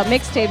Monty, is about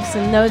mixtapes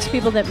and those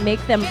people that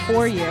make them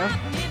for you.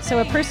 So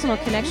a personal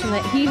connection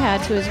that he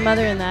had to his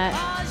mother in that,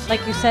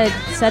 like you said,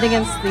 set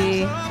against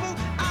the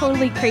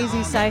totally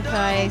crazy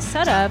sci-fi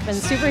setup and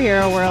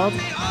superhero world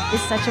is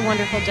such a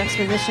wonderful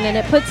juxtaposition, and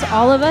it puts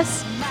all of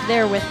us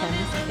there with him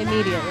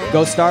immediately.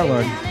 Go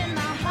Star-Lord.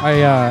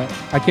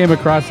 I came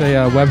across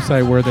a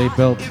website where they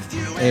built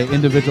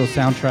individual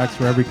soundtracks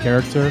for every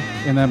character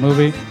in that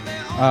movie.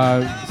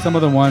 Some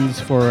of the ones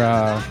for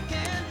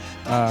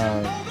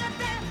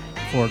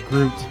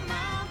Groot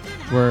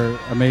were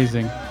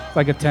amazing. It's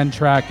like a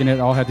 10-track, and it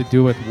all had to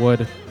do with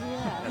wood.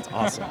 That's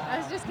awesome. I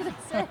was just gonna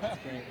say.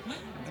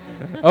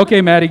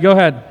 Okay, Maddie, go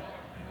ahead.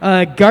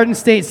 Garden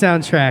State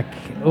soundtrack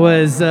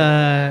was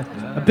a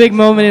big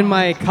moment in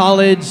my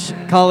college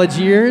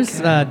years.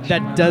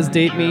 That does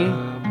date me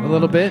a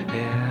little bit.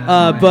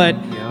 But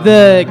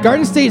the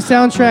Garden State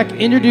soundtrack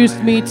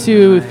introduced me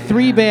to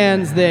 3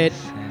 bands that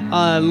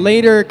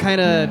later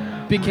kind of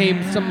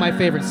became some of my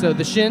favorites. So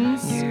the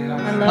Shins. I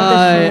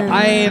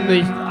love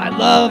the Shins.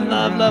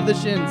 I love the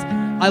Shins.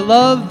 I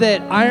love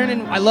that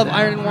I love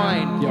Iron and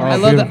Wine. Yeah, I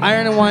love that beautiful.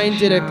 Iron and Wine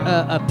did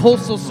a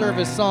postal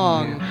service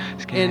song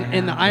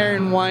in the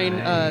Iron and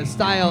Wine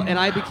style, and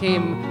I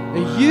became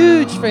a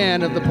huge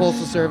fan of the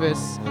postal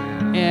service,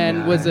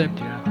 and was a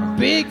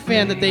big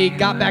fan that they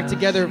got back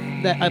together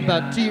that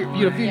about a few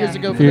years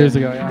ago for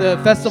the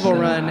festival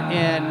run.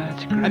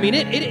 And I mean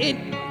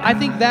I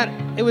think that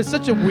it was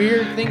such a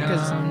weird thing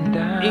because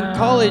in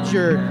college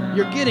you're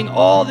getting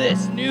all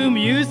this new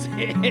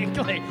music.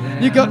 Like,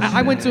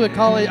 I went to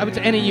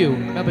NAU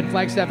up in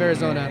Flagstaff,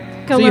 Arizona.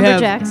 Go So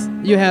Lumberjacks.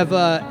 You have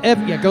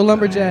go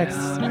Lumberjacks.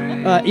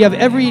 You have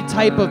every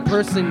type of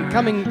person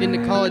coming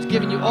into college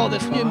giving you all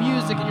this new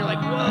music, and you're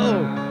like,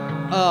 whoa.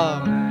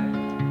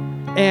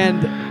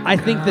 And I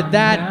think that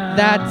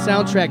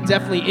soundtrack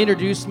definitely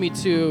introduced me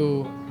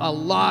to a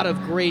lot of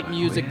great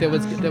music that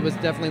was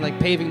definitely like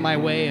paving my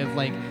way of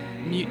like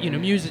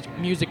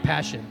music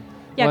passion.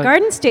 Yeah, What?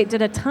 Garden State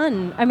did a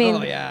ton. I mean,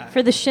 Oh, yeah.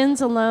 for the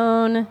Shins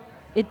alone,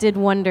 it did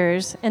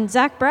wonders. And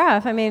Zach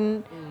Braff, I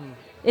mean,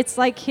 it's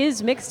like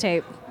his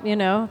mixtape,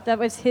 that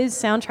was his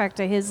soundtrack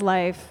to his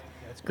life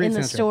great in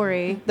the soundtrack.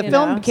 story. The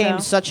film became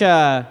such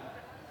an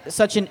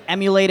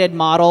emulated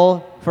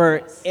model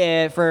for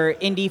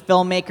indie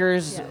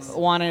filmmakers Yes.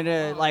 wanted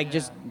to like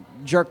just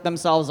jerk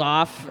themselves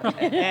off,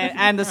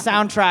 and the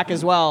soundtrack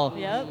as well.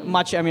 Yep.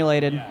 Much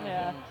emulated.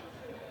 Yeah.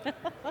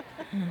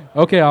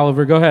 Okay,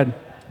 Oliver, go ahead.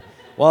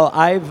 Well,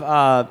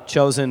 I've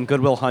chosen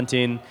Good Will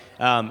Hunting,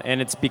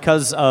 and it's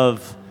because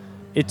of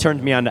it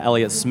turned me on to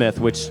Elliott Smith,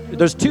 which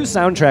there's two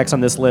soundtracks on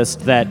this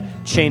list that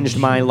changed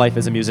my life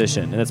as a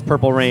musician, and it's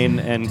Purple Rain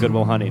and Good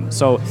Will Hunting.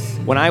 So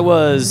when I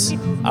was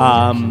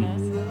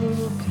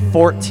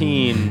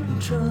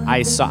 14, I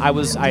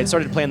had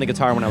started playing the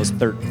guitar when I was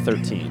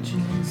 13,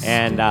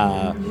 and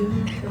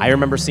I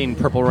remember seeing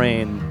Purple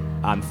Rain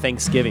on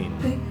Thanksgiving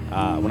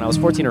when I was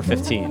 14 or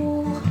 15,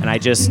 and I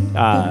just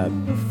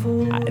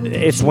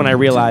it's when I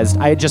realized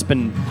I had just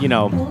been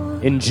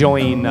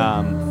enjoying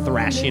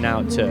thrashing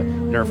out to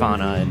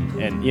Nirvana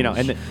and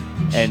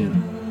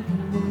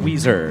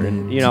Weezer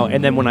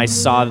and then when I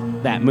saw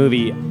that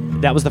movie,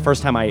 that was the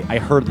first time I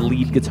heard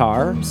lead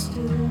guitar.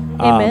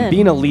 Amen.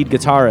 Being a lead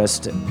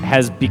guitarist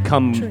has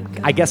become,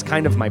 I guess,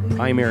 kind of my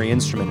primary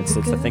instrument. It's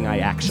the thing I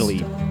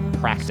actually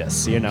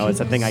practice. It's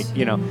the thing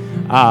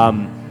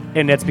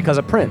and it's because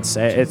of Prince.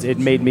 It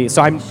made me.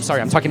 So I'm sorry.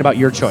 I'm talking about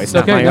your choice,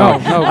 not my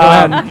own. No, go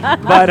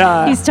ahead.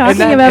 But He's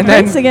talking about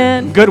Prince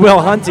again. Good Will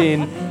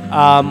Hunting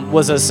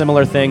was a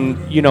similar thing,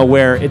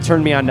 where it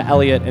turned me on to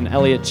Elliott, and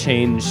Elliott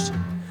changed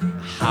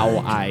how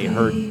I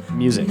heard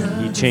music.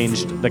 He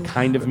changed the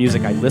kind of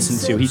music I listened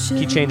to.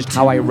 He changed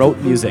how I wrote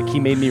music. He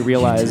made me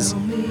realize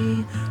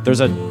there's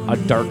a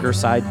darker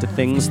side to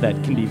things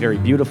that can be very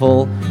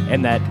beautiful,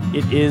 and that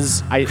it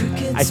is. I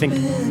think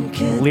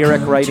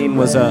lyric writing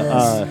was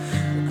a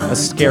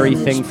scary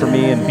thing for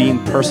me, and being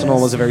personal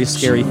was a very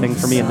scary thing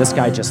for me, and this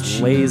guy just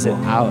lays it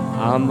out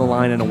on the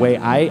line in a way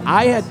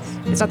I had.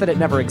 It's not that it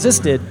never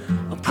existed,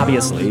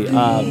 obviously,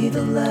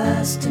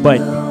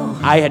 but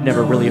I had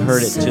never really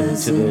heard it to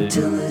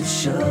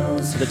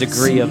the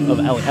degree of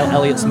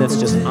Elliott Smith's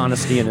just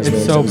honesty in his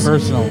It's so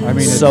personal. I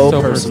mean, it's so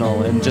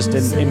personal and just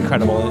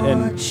incredible,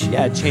 and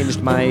yeah, it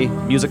changed my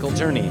musical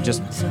journey.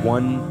 Just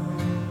one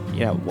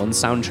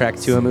soundtrack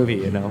to a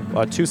movie,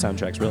 two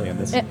soundtracks really on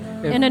this.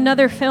 In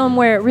another film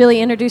where it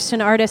really introduced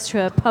an artist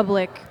to a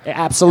public.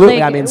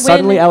 Absolutely. I mean,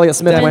 suddenly Elliott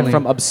Smith went Definitely.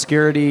 from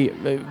obscurity,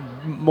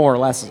 more or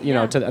less,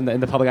 to in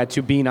the public eye,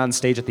 to being on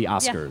stage at the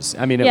Oscars.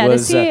 I mean, it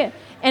was. To see,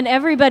 and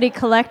everybody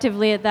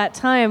collectively at that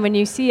time, when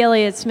you see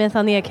Elliott Smith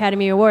on the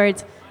Academy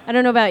Awards, I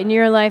don't know about in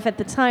your life at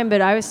the time,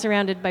 but I was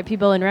surrounded by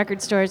people in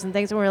record stores and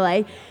things, and we're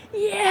like,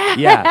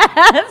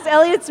 yes,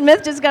 Elliott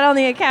Smith just got on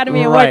the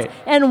Academy Awards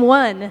and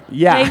won.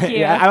 Yeah, Thank you.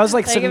 yeah. I was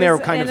sitting it there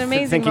was kind an of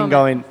amazing thinking, moment.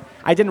 going,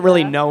 I didn't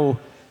really know.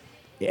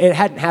 It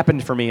hadn't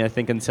happened for me, I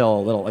think, until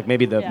a little,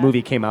 maybe the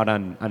movie came out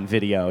on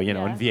video,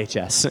 on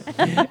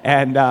VHS.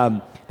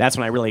 And that's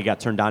when I really got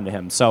turned on to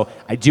him. So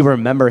I do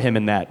remember him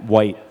in that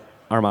white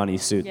Armani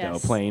suit, though,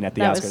 playing at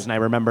the Oscars. And I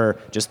remember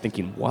just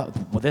thinking, what?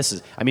 Well, this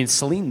is,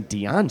 Celine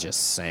Dion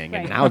just sang,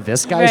 and now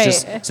this guy's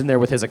just sitting there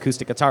with his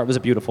acoustic guitar. It was a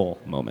beautiful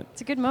moment.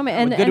 It's a good moment.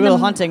 And Good Will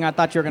Hunting, I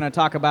thought you were going to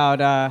talk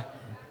about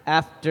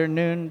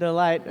Afternoon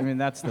Delight.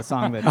 That's the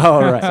song that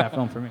right. that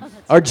film for me.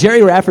 Or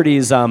Jerry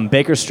Rafferty's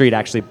Baker Street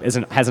actually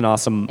has an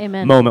awesome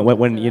Amen. moment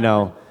when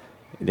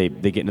they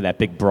get into that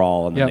big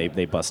brawl and then Yep.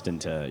 they bust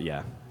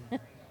into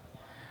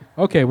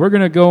Okay, we're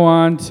going to go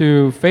on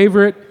to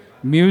favorite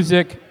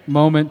music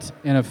moment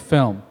in a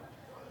film.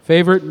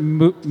 Favorite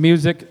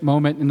music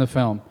moment in the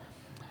film.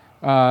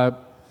 I'm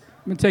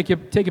going to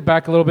take it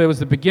back a little bit. It was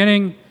the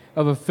beginning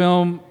of a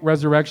film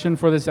resurrection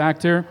for this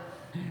actor.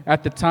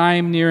 At the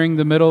time, nearing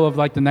the middle of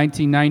the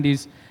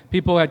 1990s,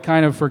 people had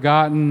kind of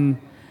forgotten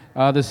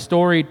the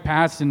storied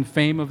past and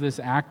fame of this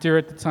actor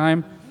at the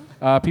time.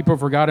 People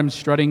forgot him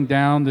strutting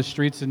down the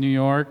streets of New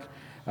York.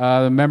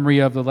 The memory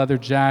of the leather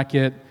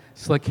jacket,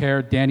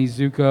 slick-haired Danny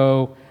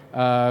Zuko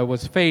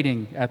was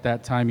fading at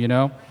that time,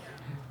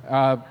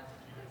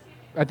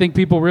 I think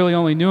people really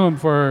only knew him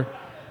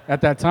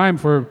at that time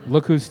for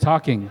Look Who's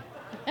Talking.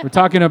 We're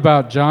talking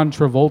about John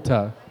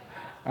Travolta,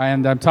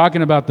 and I'm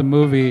talking about the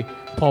movie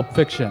Pulp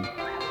Fiction.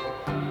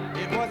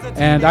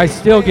 And I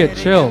still get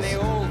chills.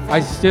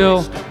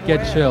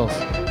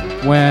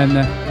 When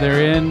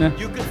they're in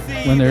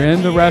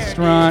the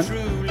restaurant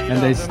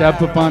and they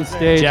step up on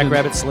stage. Jack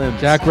Rabbit Slims.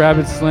 Jack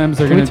Rabbit Slims.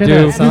 They're Can we going to turn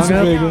do. that song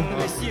up?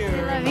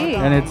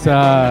 And it's,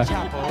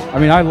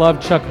 I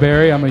love Chuck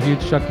Berry. I'm a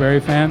huge Chuck Berry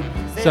fan.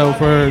 So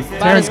for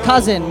About his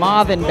cousin,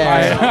 Marvin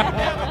Berry.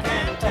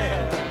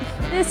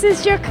 This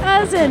is your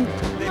cousin.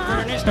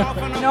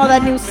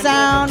 That new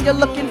sound you're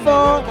looking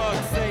for?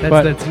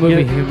 That's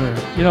movie humor.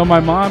 My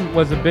mom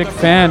was a big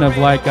fan of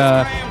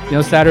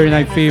Saturday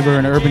Night Fever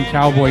and Urban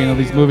Cowboy.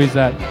 These movies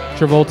that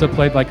Travolta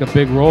played a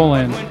big role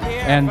in.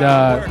 And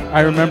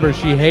I remember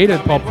she hated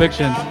Pulp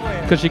Fiction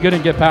because she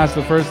couldn't get past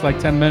the first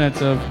 10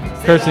 minutes of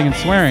cursing and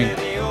swearing.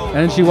 And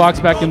then she walks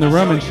back in the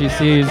room and she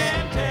sees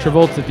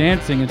Travolta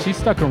dancing, and she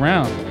stuck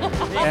around.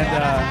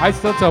 And I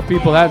still tell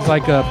people that's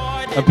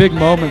a big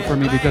moment for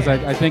me, because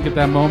I think at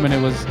that moment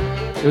it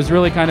was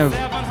really kind of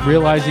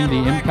realizing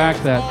the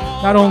impact that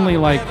not only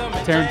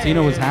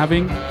Tarantino was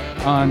having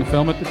on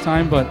film at the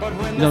time, but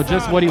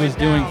just what he was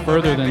doing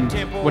further than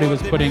what he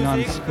was putting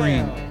on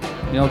screen.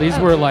 You know, these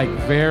were like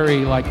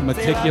very like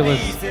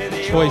meticulous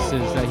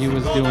choices that he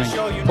was doing,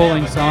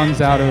 pulling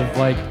songs out of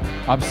like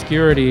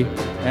obscurity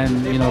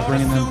and, you know,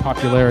 bringing them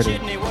popularity.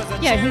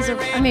 Yeah,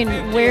 I mean,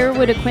 where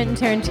would a Quentin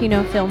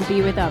Tarantino film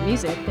be without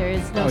music? There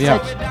is no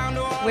such.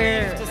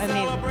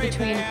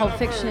 Between Pulp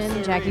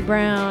Fiction, Jackie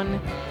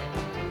Brown.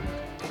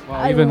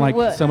 Well, even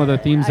like some of the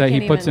themes that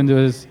he puts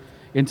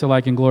into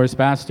like Inglourious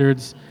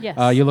Bastards.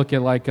 Yes. You look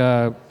at like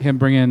him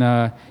bringing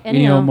Ennio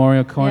Ennio.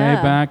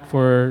 Morricone back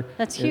for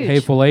That's huge.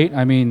 Hateful Eight.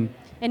 I mean,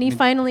 and he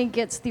finally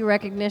gets the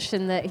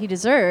recognition that he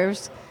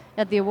deserves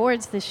at the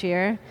awards this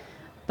year.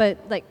 But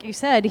like you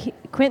said,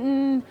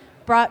 Quentin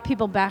brought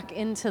people back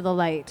into the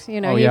light. You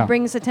know, he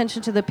brings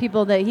attention to the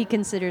people that he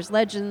considers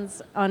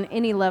legends on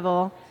any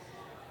level.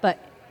 But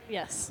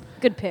yes,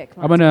 good pick.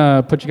 I'm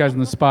gonna put you guys on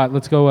the spot.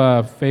 Let's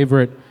go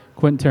favorite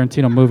Quentin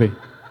Tarantino movie.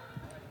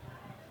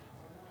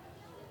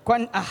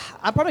 Quentin,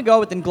 I'd probably go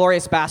with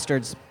Inglourious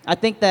Bastards. I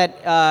think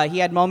that he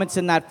had moments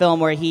in that film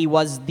where he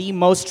was the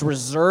most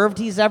reserved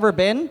he's ever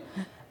been,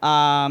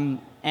 and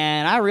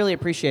I really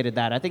appreciated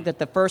that. I think that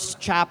the first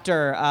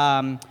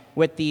chapter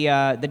with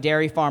the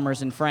dairy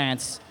farmers in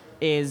France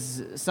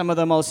is some of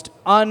the most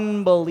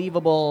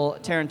unbelievable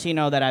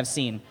Tarantino that I've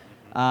seen.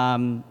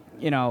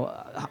 You know,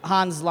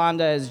 Hans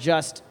Landa is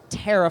just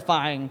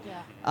terrifying.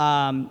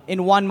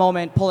 In one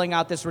moment, pulling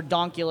out this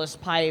redonkulous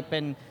pipe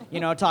and, you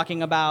know,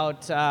 talking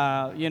about,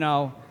 you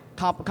know,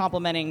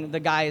 complimenting the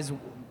guy's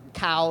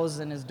cows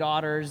and his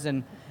daughters,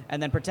 and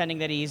then pretending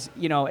that he's,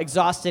 you know,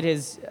 exhausted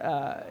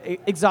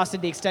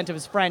the extent of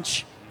his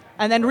French,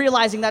 and then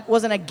realizing that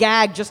wasn't a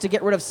gag just to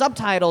get rid of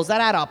subtitles.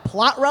 That had a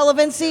plot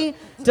relevancy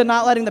to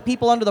not letting the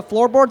people under the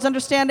floorboards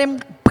understand him.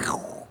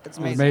 It's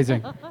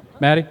amazing.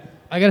 Maddie?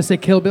 I gotta say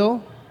Kill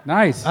Bill.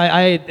 Nice.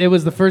 It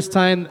was the first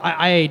time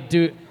I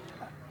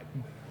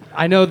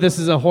know this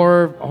is a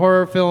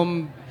horror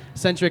film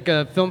centric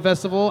film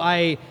festival.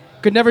 I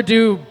could never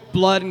do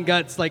blood and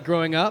guts like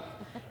growing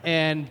up,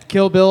 and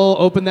Kill Bill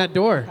opened that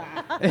door.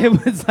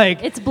 It was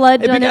like it's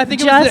blood done I think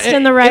just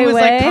in the right way. It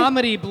was like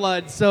comedy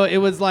blood, so it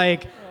was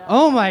like,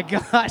 oh my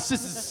gosh,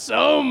 this is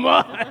so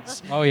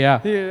much. Oh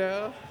yeah. You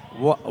know.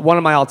 One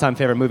of my all-time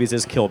favorite movies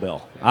is Kill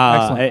Bill,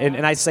 Excellent.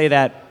 and I say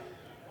that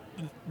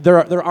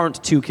there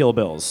aren't two Kill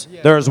Bills.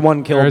 Yeah. There's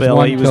one Kill There is Bill.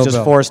 one He was Kill just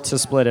Bill. forced to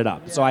split it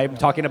up. So I'm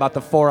talking about the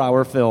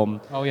 4-hour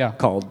film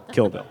called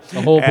Kill Bill.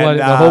 The whole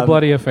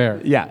bloody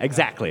affair. Yeah,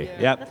 exactly.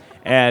 Yep.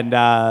 And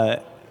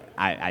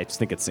I just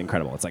think it's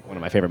incredible. It's like one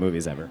of my favorite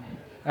movies ever.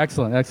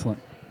 Excellent.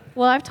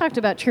 Well, I've talked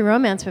about True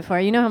Romance before.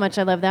 You know how much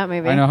I love that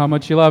movie. I know how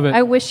much you love it.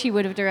 I wish he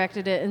would have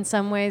directed it in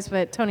some ways,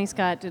 but Tony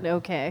Scott did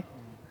okay.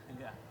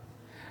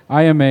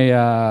 I am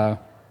a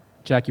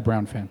Jackie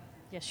Brown fan.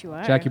 Yes, you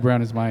are. Jackie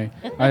Brown is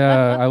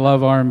I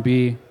love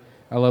R&B.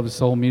 I love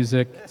soul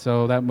music.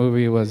 So that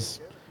movie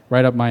was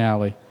right up my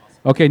alley.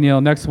 Okay,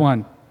 Neil, next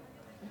one.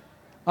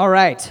 All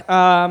right.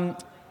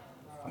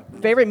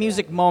 Favorite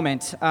music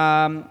moment.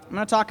 I'm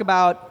going to talk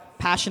about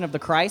Passion of the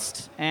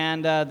Christ,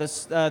 and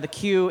the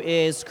cue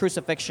is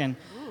Crucifixion.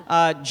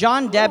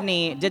 John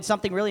Debney did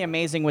something really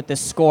amazing with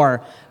this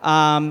score.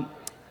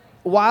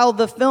 While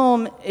the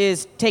film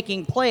is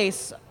taking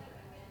place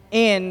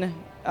in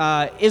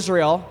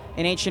Israel,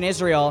 in ancient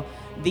Israel,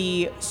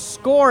 the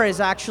score is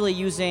actually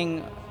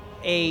using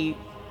a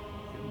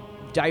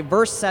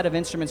diverse set of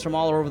instruments from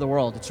all over the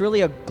world. It's really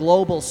a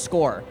global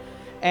score,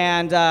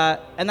 and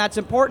that's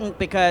important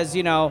because,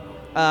 you know,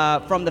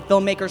 from the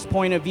filmmaker's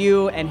point of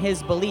view and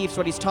his beliefs,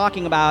 what he's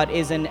talking about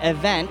is an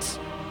event,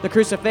 the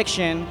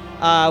crucifixion,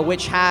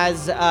 which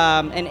has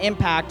an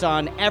impact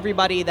on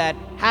everybody that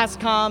has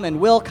come and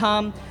will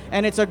come,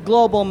 and it's a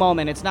global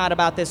moment. It's not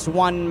about this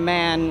one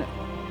man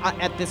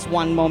at this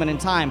one moment in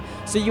time.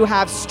 So you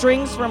have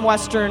strings from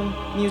Western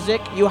music,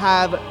 you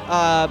have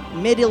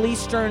Middle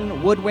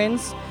Eastern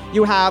woodwinds,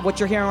 you have what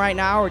you're hearing right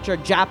now, which are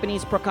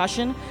Japanese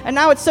percussion, and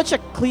now it's such a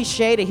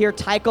cliche to hear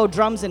taiko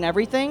drums and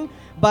everything,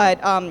 but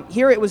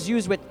here it was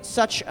used with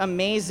such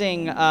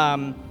amazing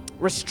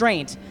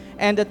restraint.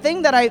 And the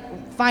thing that I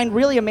find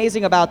really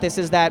amazing about this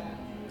is that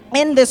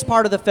in this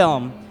part of the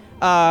film,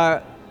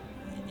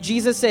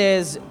 Jesus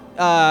is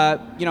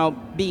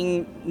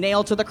being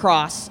nailed to the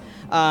cross.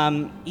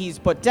 He's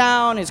put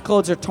down, his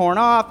clothes are torn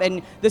off,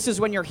 and this is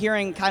when you're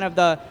hearing kind of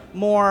the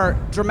more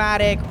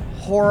dramatic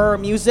horror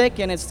music,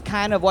 and it's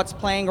kind of what's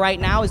playing right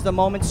now is the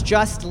moments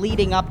just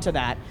leading up to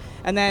that.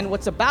 And then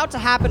what's about to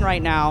happen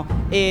right now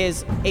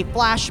is a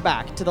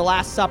flashback to the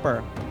Last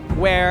Supper,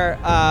 where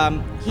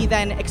he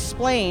then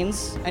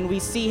explains, and we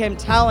see him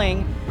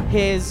telling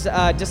his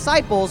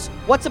disciples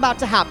what's about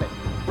to happen,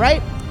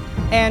 right?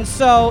 And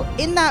so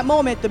in that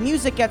moment, the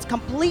music gets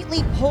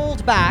completely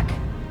pulled back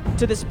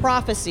to this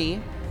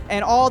prophecy,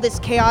 and all this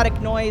chaotic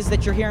noise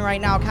that you're hearing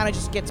right now kind of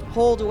just gets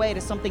pulled away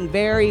to something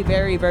very,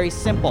 very, very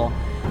simple.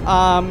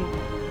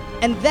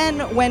 And then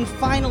when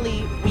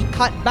finally we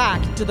cut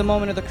back to the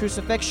moment of the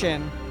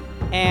crucifixion,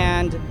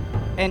 and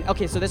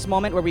okay, so this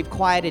moment where we've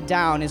quieted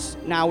down is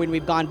now when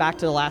we've gone back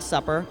to the Last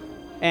Supper,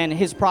 and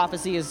his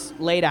prophecy is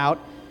laid out.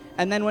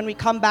 And then when we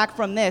come back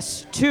from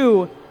this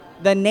to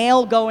the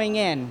nail going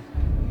in,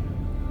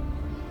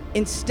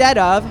 instead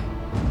of,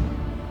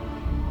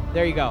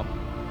 there you go,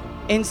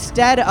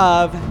 instead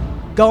of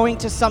going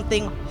to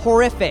something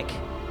horrific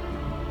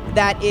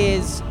that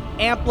is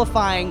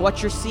amplifying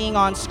what you're seeing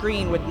on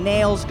screen with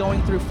nails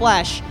going through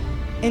flesh,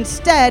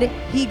 instead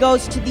he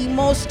goes to the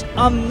most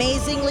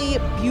amazingly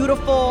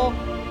beautiful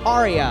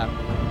aria,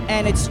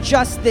 and it's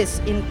just this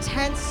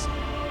intense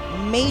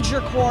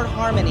major chord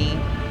harmony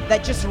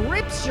that just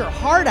rips your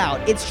heart out.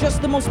 It's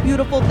just the most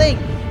beautiful thing,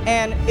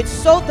 and it's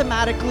so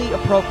thematically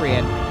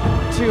appropriate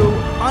to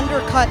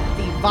undercut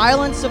the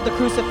violence of the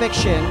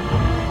crucifixion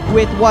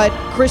with what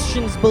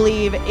Christians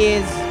believe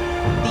is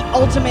the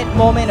ultimate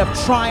moment of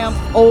triumph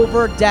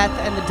over death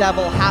and the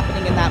devil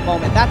happening in that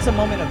moment. That's a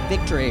moment of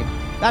victory.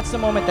 That's the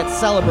moment that's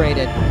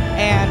celebrated.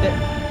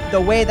 And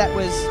the way that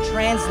was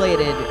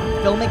translated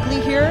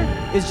filmically here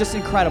is just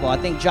incredible. I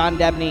think John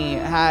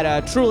Debney had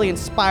a truly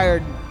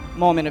inspired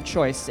moment of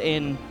choice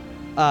in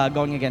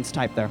going against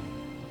type there.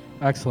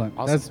 Excellent.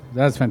 Awesome.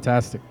 That's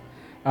fantastic.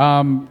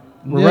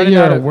 We're running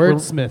out of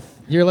wordsmith.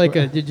 You're like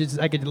I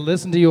could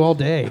listen to you all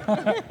day.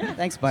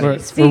 Thanks, buddy.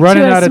 We're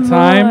running to out us of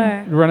time.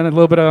 more. We're running a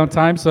little bit out of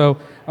time, so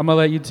I'm gonna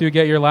let you two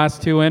get your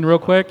last two in real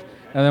quick,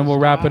 and then we'll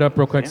wrap it up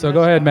real quick. So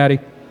go ahead, Maddie.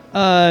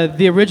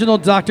 The original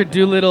Dr.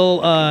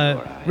 Dolittle,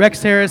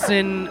 Rex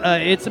Harrison,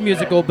 it's a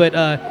musical, but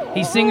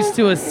he sings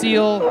to a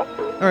seal,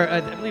 or I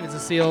believe it's a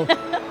seal,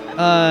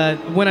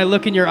 When I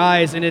Look in Your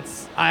Eyes, and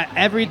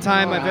every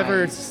time I've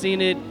ever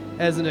seen it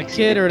as a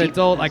kid or an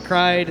adult, I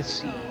cried.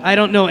 I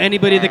don't know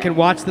anybody that can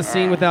watch the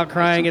scene without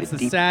crying. It's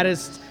the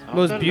saddest,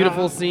 most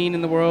beautiful scene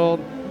in the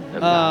world.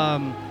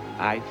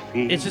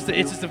 It's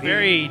just a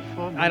very,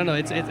 I don't know,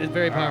 it's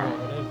very powerful.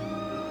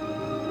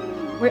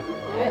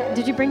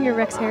 Did you bring your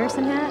Rex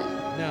Harrison hat?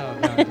 No.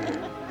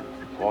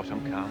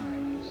 Autumn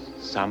comes,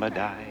 summer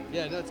dies.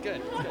 Yeah, no, it's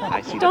good.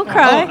 I see Don't the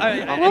cry.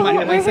 Am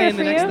I We're saying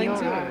here the next for thing you.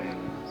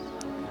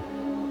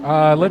 too?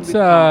 Let's.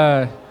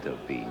 There'll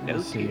be no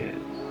let's see. tears.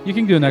 You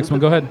can do the next one.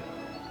 Go ahead.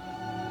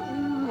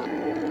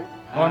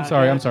 Oh, I'm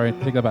sorry.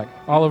 Take that back.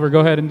 Oliver,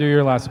 go ahead and do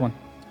your last one.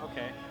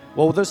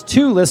 Well, there's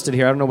two listed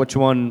here. I don't know which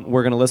one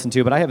we're going to listen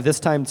to, but I have This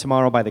Time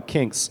Tomorrow by the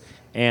Kinks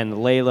and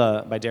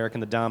Layla by Derek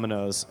and the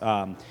Dominoes.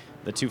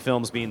 The two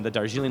films being The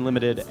Darjeeling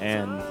Limited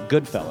and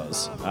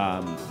Goodfellas.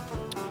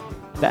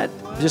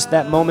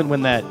 That moment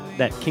when that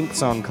Kink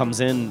song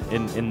comes in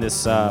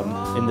this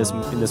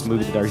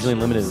movie, The Darjeeling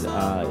Limited,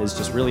 is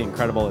just really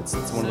incredible. It's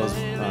one of those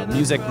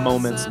music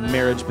moments,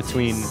 marriage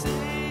between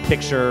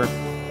picture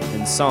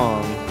and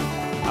song,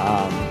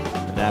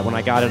 that when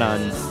I got it on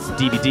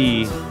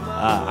DVD,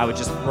 I would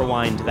just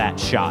rewind that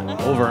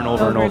shot over and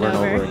over and over and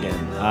over again,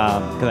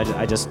 because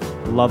I just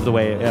love the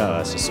way. Oh,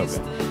 that's just so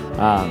good.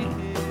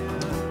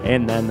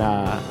 And then,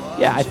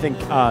 I think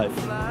Martin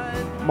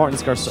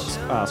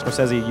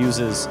Scorsese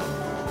uses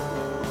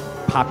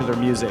popular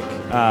music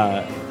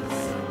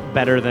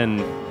better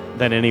than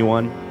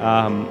anyone,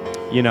 and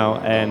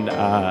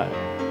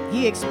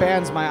He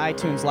expands my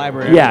iTunes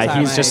library. yeah, every time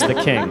he's just the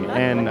king,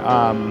 and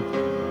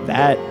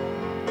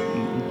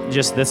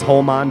just this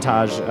whole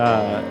montage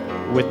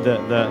with the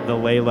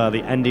Layla,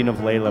 the ending of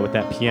Layla with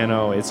that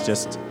piano, it's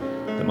just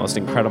the most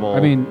incredible.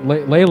 I mean,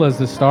 Layla's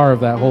the star of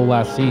that whole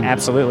last scene.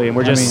 Absolutely, and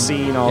we're just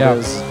seeing all yeah.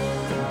 those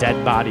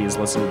dead bodies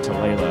listening to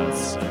Layla.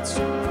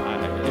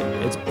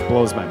 It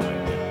blows my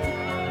mind.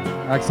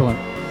 Excellent.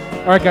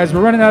 All right, guys,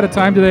 we're running out of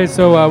time today,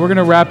 so we're going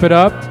to wrap it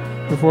up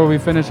before we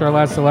finish our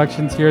last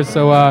selections here.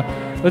 So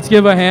let's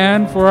give a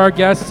hand for our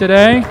guests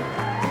today.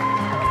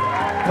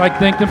 I'd like to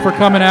thank them for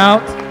coming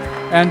out.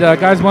 And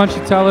guys, why don't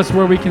you tell us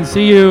where we can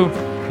see you?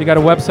 If you got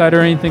a website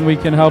or anything, we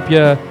can help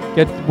you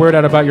get word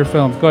out about your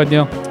film. Go ahead,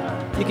 Neil.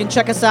 You can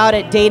check us out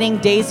at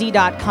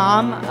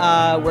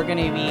datingdaisy.com. We're going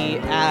to be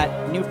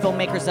at New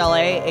Filmmakers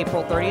LA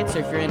April 30th, so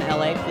if you're in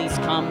LA, please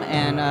come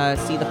and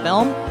see the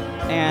film.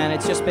 And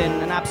it's just been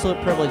an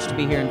absolute privilege to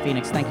be here in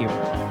Phoenix. Thank you.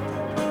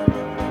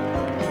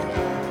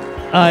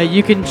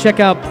 You can check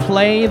out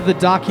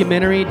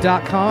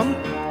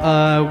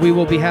playthedocumentary.com. We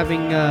will be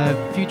having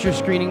future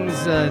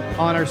screenings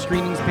on our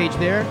screenings page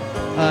there.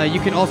 You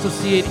can also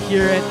see it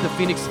here at the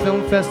Phoenix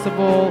Film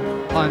Festival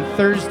on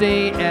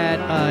Thursday at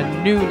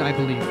noon, I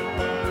believe.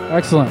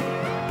 Excellent.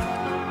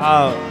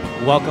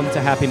 Welcome to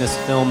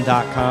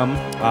happinessfilm.com,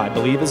 I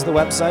believe is the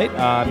website.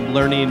 I'm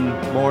learning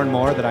more and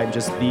more that I'm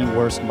just the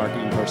worst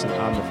marketing person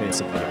on the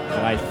face of the earth.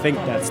 And I think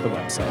that's the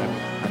website.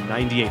 I'm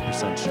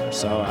 98% sure.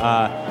 So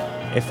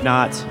if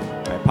not,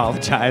 I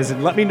apologize.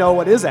 And let me know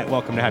what is at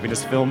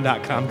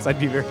welcometohappinessfilm.com, because I'd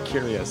be very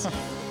curious.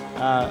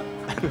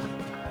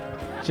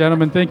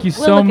 Gentlemen, thank you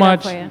We'll so look it up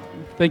much. for you.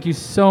 Thank you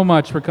so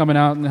much for coming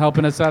out and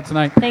helping us out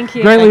tonight. Thank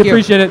you. Greatly Thank you.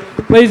 appreciate it.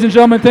 Ladies and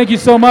gentlemen, thank you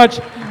so much.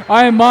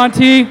 I am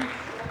Monty.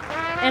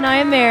 And I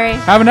am Mary.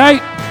 Have a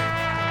night.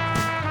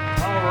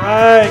 All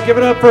right, give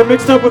it up for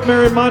Mixed Up with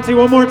Mary and Monty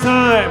one more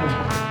time.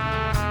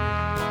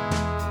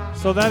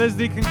 So that is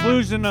the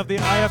conclusion of the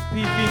IFP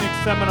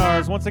Phoenix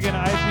seminars. Once again,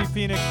 IFP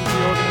Phoenix is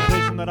the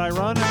organization that I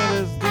run, and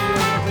it is the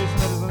organization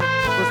that is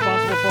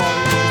responsible for all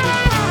the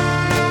education